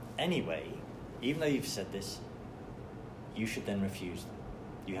communion anyway, even though you've said this, you should then refuse them.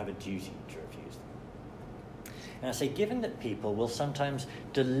 You have a duty to refuse them. And I say, given that people will sometimes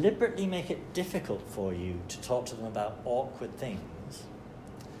deliberately make it difficult for you to talk to them about awkward things,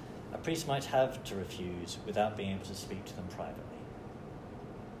 a priest might have to refuse without being able to speak to them privately.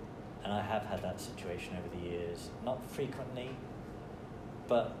 And I have had that situation over the years, not frequently,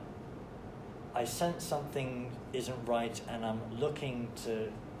 but I sense something isn't right and I'm looking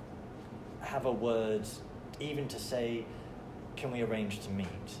to have a word, even to say, can we arrange to meet?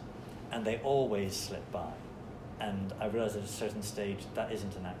 And they always slip by. And I realize at a certain stage that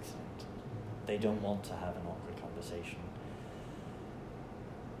isn't an accident. They don't want to have an awkward conversation.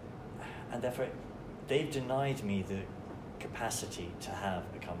 And therefore, they've denied me the capacity to have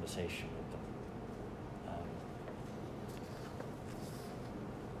a conversation with them.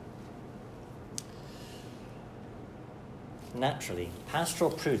 Naturally, pastoral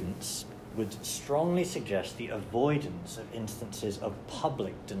prudence would strongly suggest the avoidance of instances of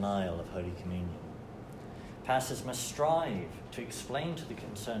public denial of Holy Communion. Pastors must strive to explain to the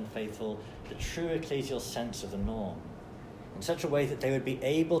concerned faithful the true ecclesial sense of the norm in such a way that they would be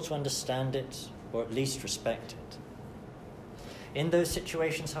able to understand it or at least respect it. In those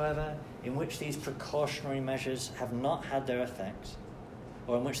situations, however, in which these precautionary measures have not had their effect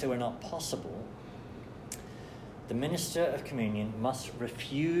or in which they were not possible, the minister of communion must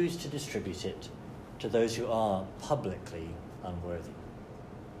refuse to distribute it to those who are publicly unworthy.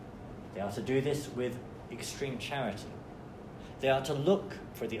 They are to do this with extreme charity. They are to look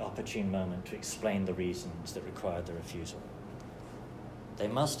for the opportune moment to explain the reasons that require the refusal. They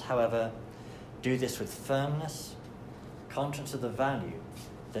must, however, do this with firmness, conscious of the value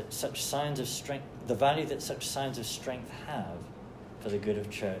that such signs of strength have for the good of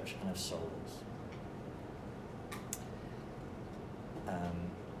church and of souls.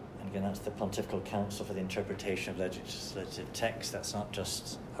 And again, that's the Pontifical Council for the Interpretation of Legislative Text. That's not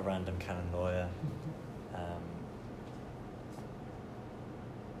just a random canon lawyer.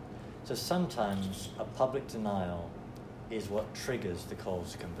 So sometimes a public denial is what triggers the call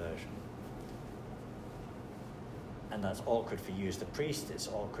to conversion. And that's awkward for you as the priest, it's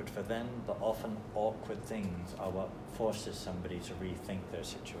awkward for them, but often awkward things are what forces somebody to rethink their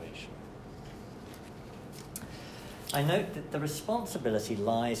situation. I note that the responsibility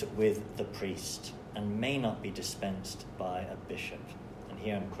lies with the priest and may not be dispensed by a bishop. And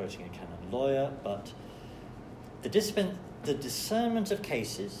here I'm quoting a canon lawyer, but the discernment of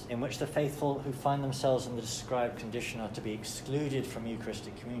cases in which the faithful who find themselves in the described condition are to be excluded from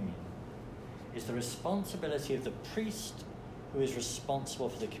Eucharistic communion is the responsibility of the priest who is responsible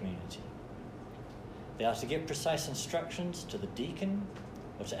for the community. They are to give precise instructions to the deacon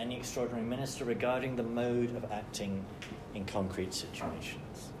or to any extraordinary minister regarding the mode of acting in concrete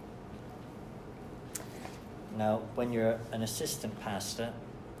situations. Now, when you're an assistant pastor,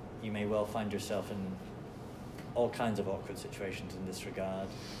 you may well find yourself in all kinds of awkward situations in this regard.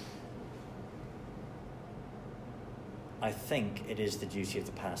 I think it is the duty of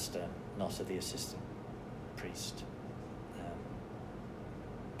the pastor, not of the assistant priest.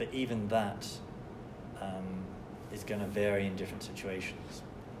 But even that is going to vary in different situations.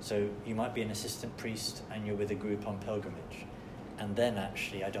 So you might be an assistant priest and you're with a group on pilgrimage, and then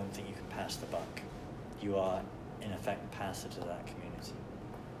actually I don't think you can pass the buck. You are, in effect, pastor to that community.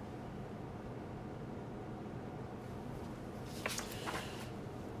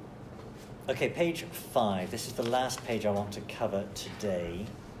 Okay, page 5. This is the last page I want to cover today.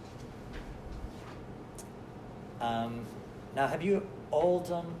 Now, have you all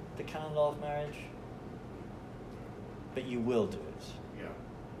done the canon law of marriage? but you will do it.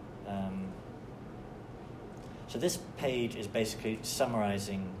 Yeah. So this page is basically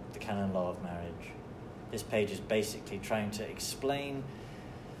summarizing the canon law of marriage. This page is basically trying to explain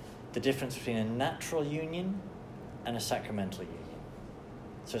the difference between a natural union and a sacramental union.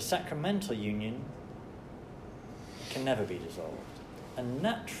 So a sacramental union can never be dissolved. A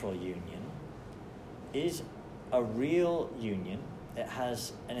natural union is a real union. It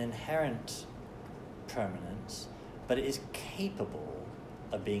has an inherent permanence, but it is capable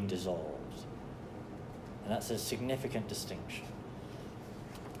of being dissolved. And that's a significant distinction.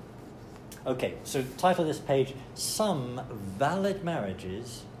 Okay, so title of this page, Some Valid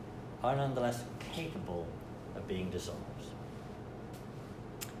Marriages Are Nonetheless Capable of Being Dissolved.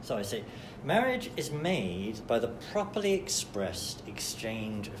 So I say, marriage is made by the properly expressed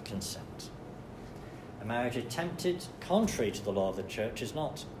exchange of consent. A marriage attempted contrary to the law of the Church is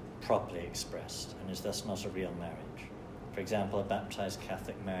not properly expressed and is thus not a real marriage. For example, a baptized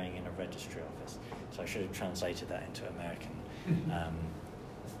Catholic marrying in a registry office. So I should have translated that into American.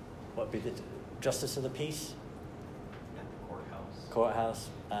 What would be the justice of the peace? At the Courthouse.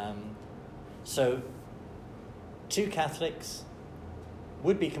 So two Catholics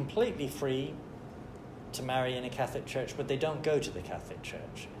would be completely free to marry in a Catholic church, but they don't go to the Catholic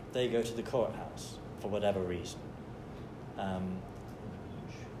church. They go to the courthouse for whatever reason.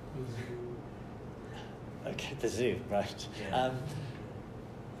 Okay, the zoo, right. Yeah.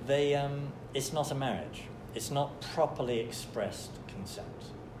 It's not a marriage. It's not properly expressed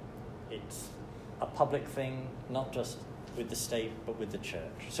consent. It's a public thing, not just with the state, but with the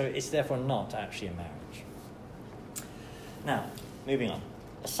church. So it's therefore not actually a marriage. Now, moving on.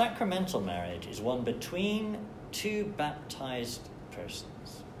 A sacramental marriage is one between two baptized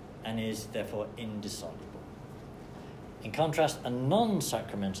persons and is therefore indissoluble. In contrast, a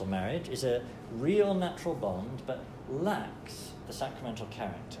non-sacramental marriage is a real natural bond but lacks the sacramental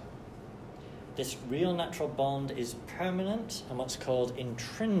character. This real natural bond is permanent and what's called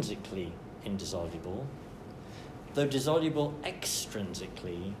intrinsically indissoluble, though dissoluble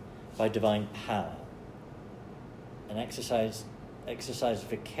extrinsically by divine power, and exercised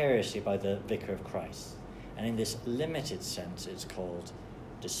vicariously by the Vicar of Christ. And in this limited sense, it's called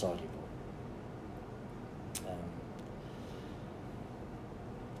dissoluble.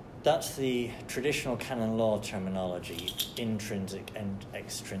 That's the traditional canon law terminology, intrinsic and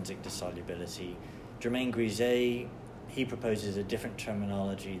extrinsic dissolubility. Germain Grisez, he proposes a different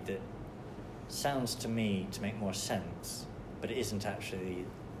terminology that sounds to me to make more sense, but it isn't actually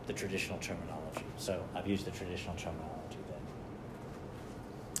the traditional terminology. So I've used the traditional terminology there.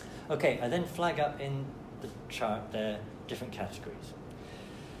 Okay, I then flag up in the chart there different categories.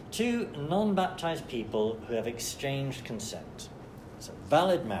 Two non-baptized people who have exchanged consent. It's a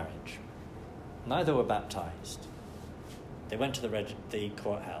valid marriage. Neither were baptized. They went to the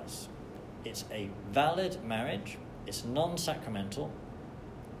courthouse. It's a valid marriage. It's non-sacramental,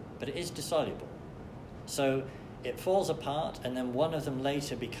 but it is dissoluble. So it falls apart, and then one of them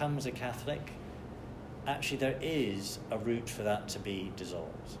later becomes a Catholic. Actually, there is a route for that to be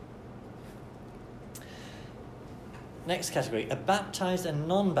dissolved. Next category, a baptized and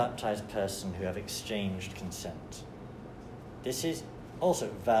non-baptized person who have exchanged consent. This is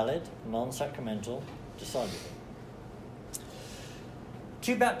also valid, non-sacramental, dissoluble.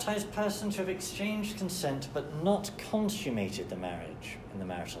 Two baptized persons who have exchanged consent but not consummated the marriage in the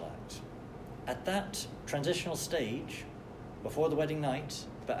marital act. At that transitional stage, before the wedding night,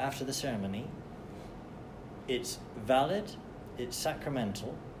 but after the ceremony, it's valid, it's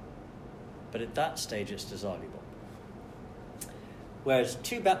sacramental, but at that stage it's dissoluble. Whereas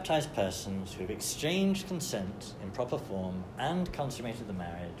two baptized persons who have exchanged consent in proper form and consummated the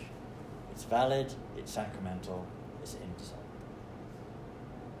marriage, it's valid, it's sacramental, it's indissoluble.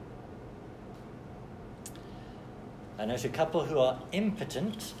 I note a couple who are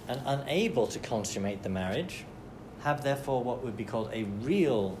impotent and unable to consummate the marriage have therefore what would be called a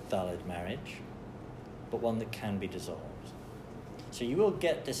real valid marriage, but one that can be dissolved. So you will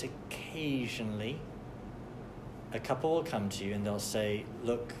get this occasionally. A couple will come to you and they'll say,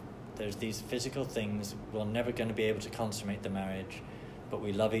 look, there's these physical things, we're never going to be able to consummate the marriage, but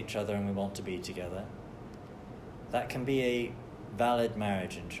we love each other and we want to be together. That can be a valid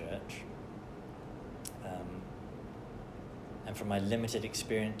marriage in church. And from my limited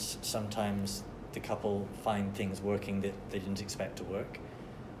experience, sometimes the couple find things working that they didn't expect to work.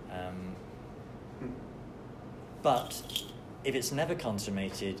 But if it's never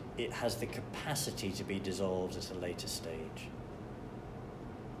consummated, it has the capacity to be dissolved at a later stage.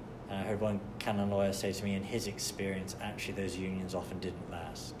 And I heard one canon lawyer say to me, in his experience, actually those unions often didn't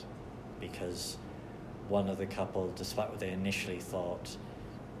last because one of the couple, despite what they initially thought,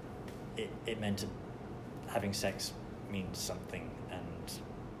 it meant having sex means something, and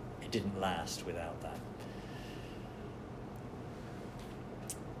it didn't last without that.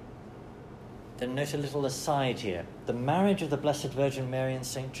 Then note a little aside here. The marriage of the Blessed Virgin Mary and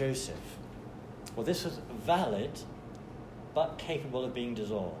St. Joseph. Well, this was valid, but capable of being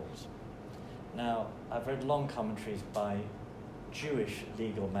dissolved. Now, I've read long commentaries by Jewish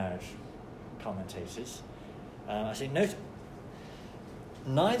legal marriage commentators. I say, note,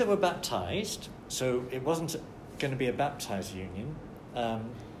 neither were baptized, so it wasn't going to be a baptized union.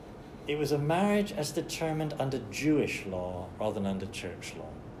 It was a marriage as determined under Jewish law rather than under church law.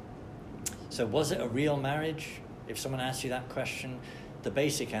 So was it a real marriage? If someone asks you that question, the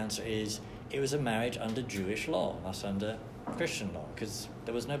basic answer is it was a marriage under Jewish law, not under Christian law, because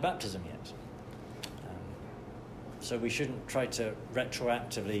there was no baptism yet. So we shouldn't try to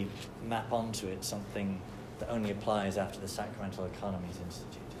retroactively map onto it something that only applies after the sacramental economy is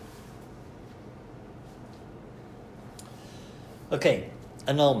instituted. Okay,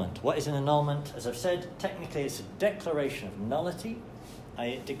 annulment. What is an annulment? As I've said, technically it's a declaration of nullity.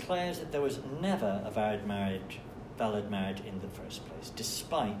 It declares that there was never a valid marriage in the first place,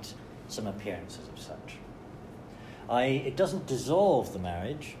 despite some appearances of such. It doesn't dissolve the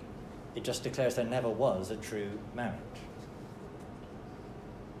marriage, it just declares there never was a true marriage.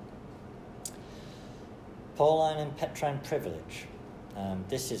 Pauline and Petrine privilege.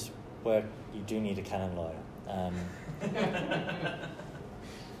 This is where you do need a canon lawyer.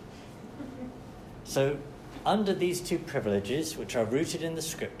 So, under these two privileges, which are rooted in the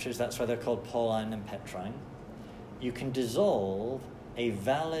scriptures, that's why they're called Pauline and Petrine, you can dissolve a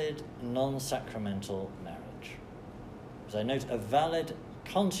valid non-sacramental marriage. As I note, a valid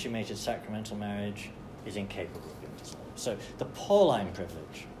consummated sacramental marriage is incapable of being dissolved. So, the Pauline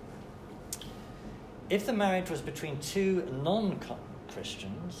privilege. If the marriage was between two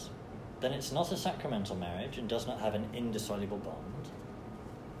non-Christians, then it's not a sacramental marriage and does not have an indissoluble bond.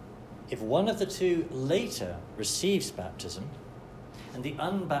 If one of the two later receives baptism and the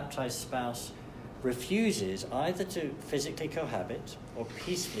unbaptized spouse refuses either to physically cohabit or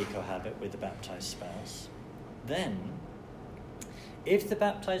peacefully cohabit with the baptized spouse, then, if the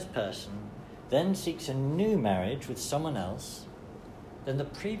baptized person then seeks a new marriage with someone else, then the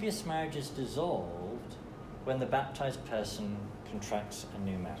previous marriage is dissolved when the baptized person contracts a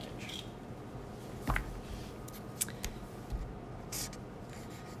new marriage.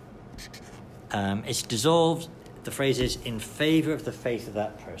 It's dissolved, the phrase is, in favour of the faith of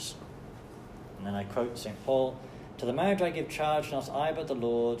that person. And then I quote St. Paul, "To the marriage I give charge, not I but the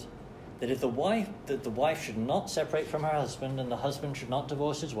Lord, that the wife should not separate from her husband, and the husband should not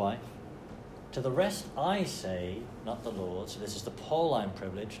divorce his wife. To the rest I say, not the Lord," so this is the Pauline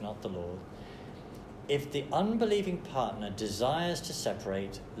privilege, not the Lord, "if the unbelieving partner desires to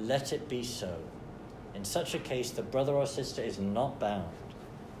separate, let it be so. In such a case, the brother or sister is not bound,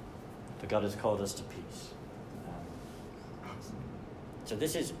 for God has called us to peace." So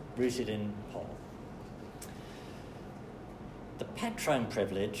this is rooted in Paul. The Petrine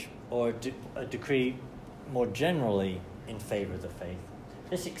privilege, or a decree more generally in favour of the faith,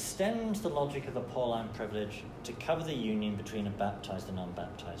 this extends the logic of the Pauline privilege to cover the union between a baptized and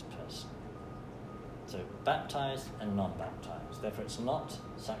unbaptized person. So baptized and non-baptized. Therefore it's not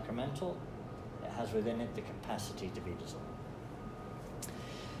sacramental, it has within it the capacity to be dissolved.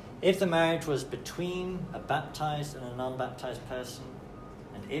 If the marriage was between a baptized and a non-baptized person,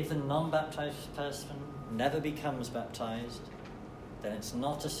 and if the non-baptized person never becomes baptized, then it's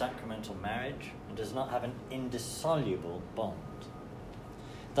not a sacramental marriage and does not have an indissoluble bond.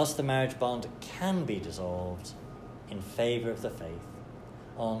 Thus the marriage bond can be dissolved in favour of the faith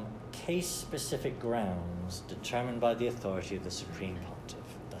on case-specific grounds determined by the authority of the Supreme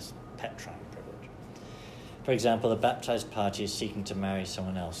Pontiff, thus Petrine privilege. For example, the baptized party is seeking to marry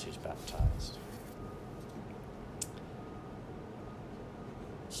someone else who's baptized.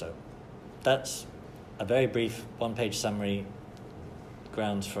 So, that's a very brief one-page summary,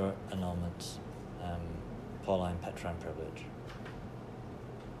 grounds for annulment, Pauline Petrine privilege.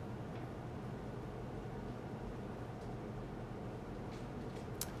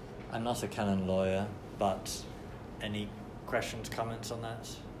 I'm not a canon lawyer, but any questions, comments on that?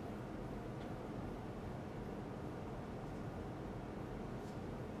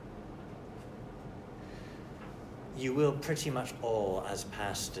 You will pretty much all, as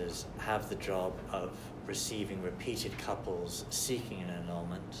pastors, have the job of receiving repeated couples seeking an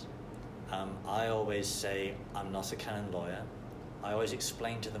annulment. I always say I'm not a canon lawyer. I always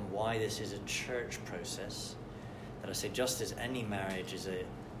explain to them why this is a church process. That I say just as any marriage is a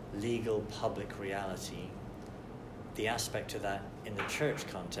legal public reality, the aspect of that in the church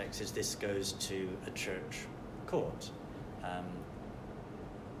context is this goes to a church court.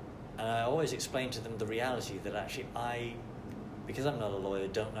 And I always explain to them the reality that actually because I'm not a lawyer,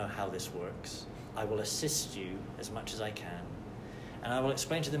 don't know how this works. I will assist you as much as I can. And I will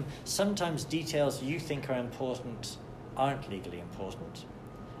explain to them sometimes details you think are important aren't legally important.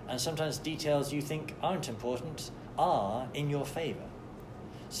 And sometimes details you think aren't important are in your favor.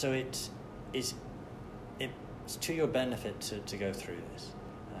 So it's to your benefit to go through this.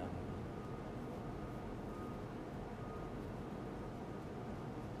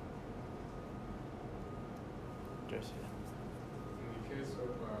 Josie. In the case of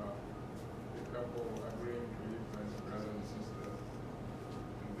the couple agreeing to live as brother and sister,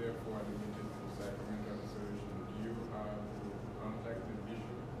 and therefore limited to sacramental absolution, do you have to contact the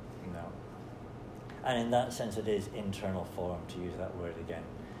bishop? No. And in that sense, it is internal forum, to use that word again.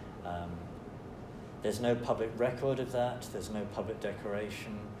 There's no public record of that. There's no public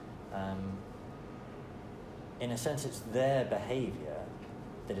declaration. In a sense, it's their behavior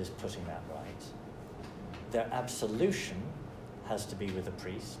that is putting that right. Their absolution has to be with a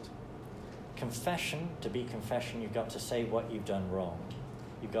priest. Confession, to be confession, you've got to say what you've done wrong.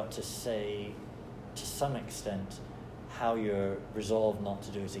 You've got to say, to some extent, how you're resolved not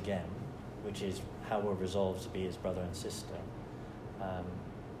to do it again, which is how we're resolved to be as brother and sister.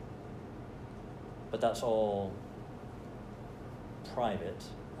 But that's all private.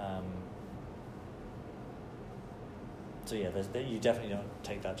 So yeah, you definitely don't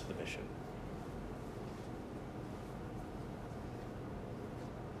take that to the bishop.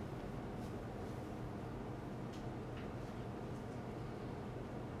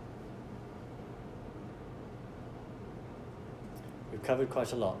 We've covered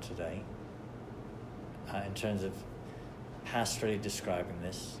quite a lot today in terms of pastorally describing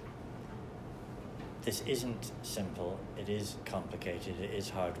this. This isn't simple, it is complicated, it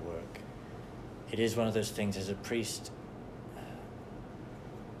is hard work. It is one of those things as a priest,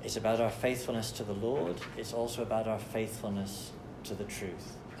 it's about our faithfulness to the Lord, it's also about our faithfulness to the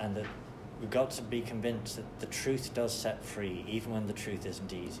truth. And that we've got to be convinced that the truth does set free, even when the truth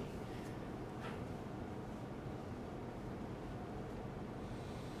isn't easy.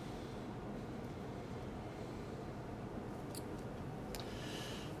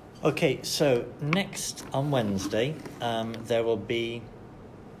 Okay, so next on Wednesday, there will be,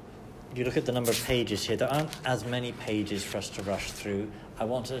 you look at the number of pages here, there aren't as many pages for us to rush through. I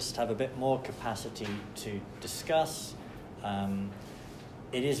want us to have a bit more capacity to discuss.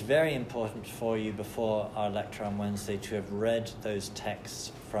 It is very important for you before our lecture on Wednesday to have read those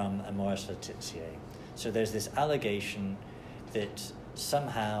texts from Amoris Laetitia. So there's this allegation that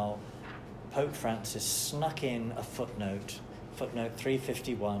somehow Pope Francis snuck in a footnote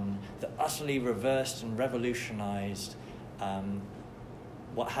 351, that utterly reversed and revolutionized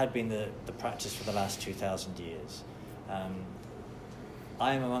what had been the practice for the last 2,000 years.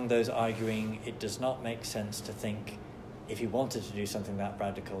 I am among those arguing it does not make sense to think, if he wanted to do something that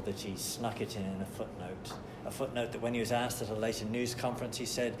radical, that he snuck it in a footnote that when he was asked at a later news conference, he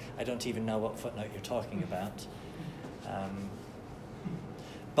said, I don't even know what footnote you're talking about.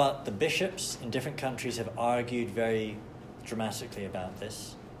 But the bishops in different countries have argued very dramatically about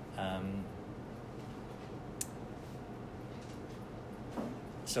this.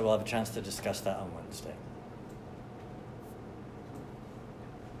 So we'll have a chance to discuss that on Wednesday.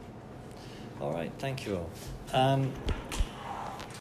 All right, thank you all.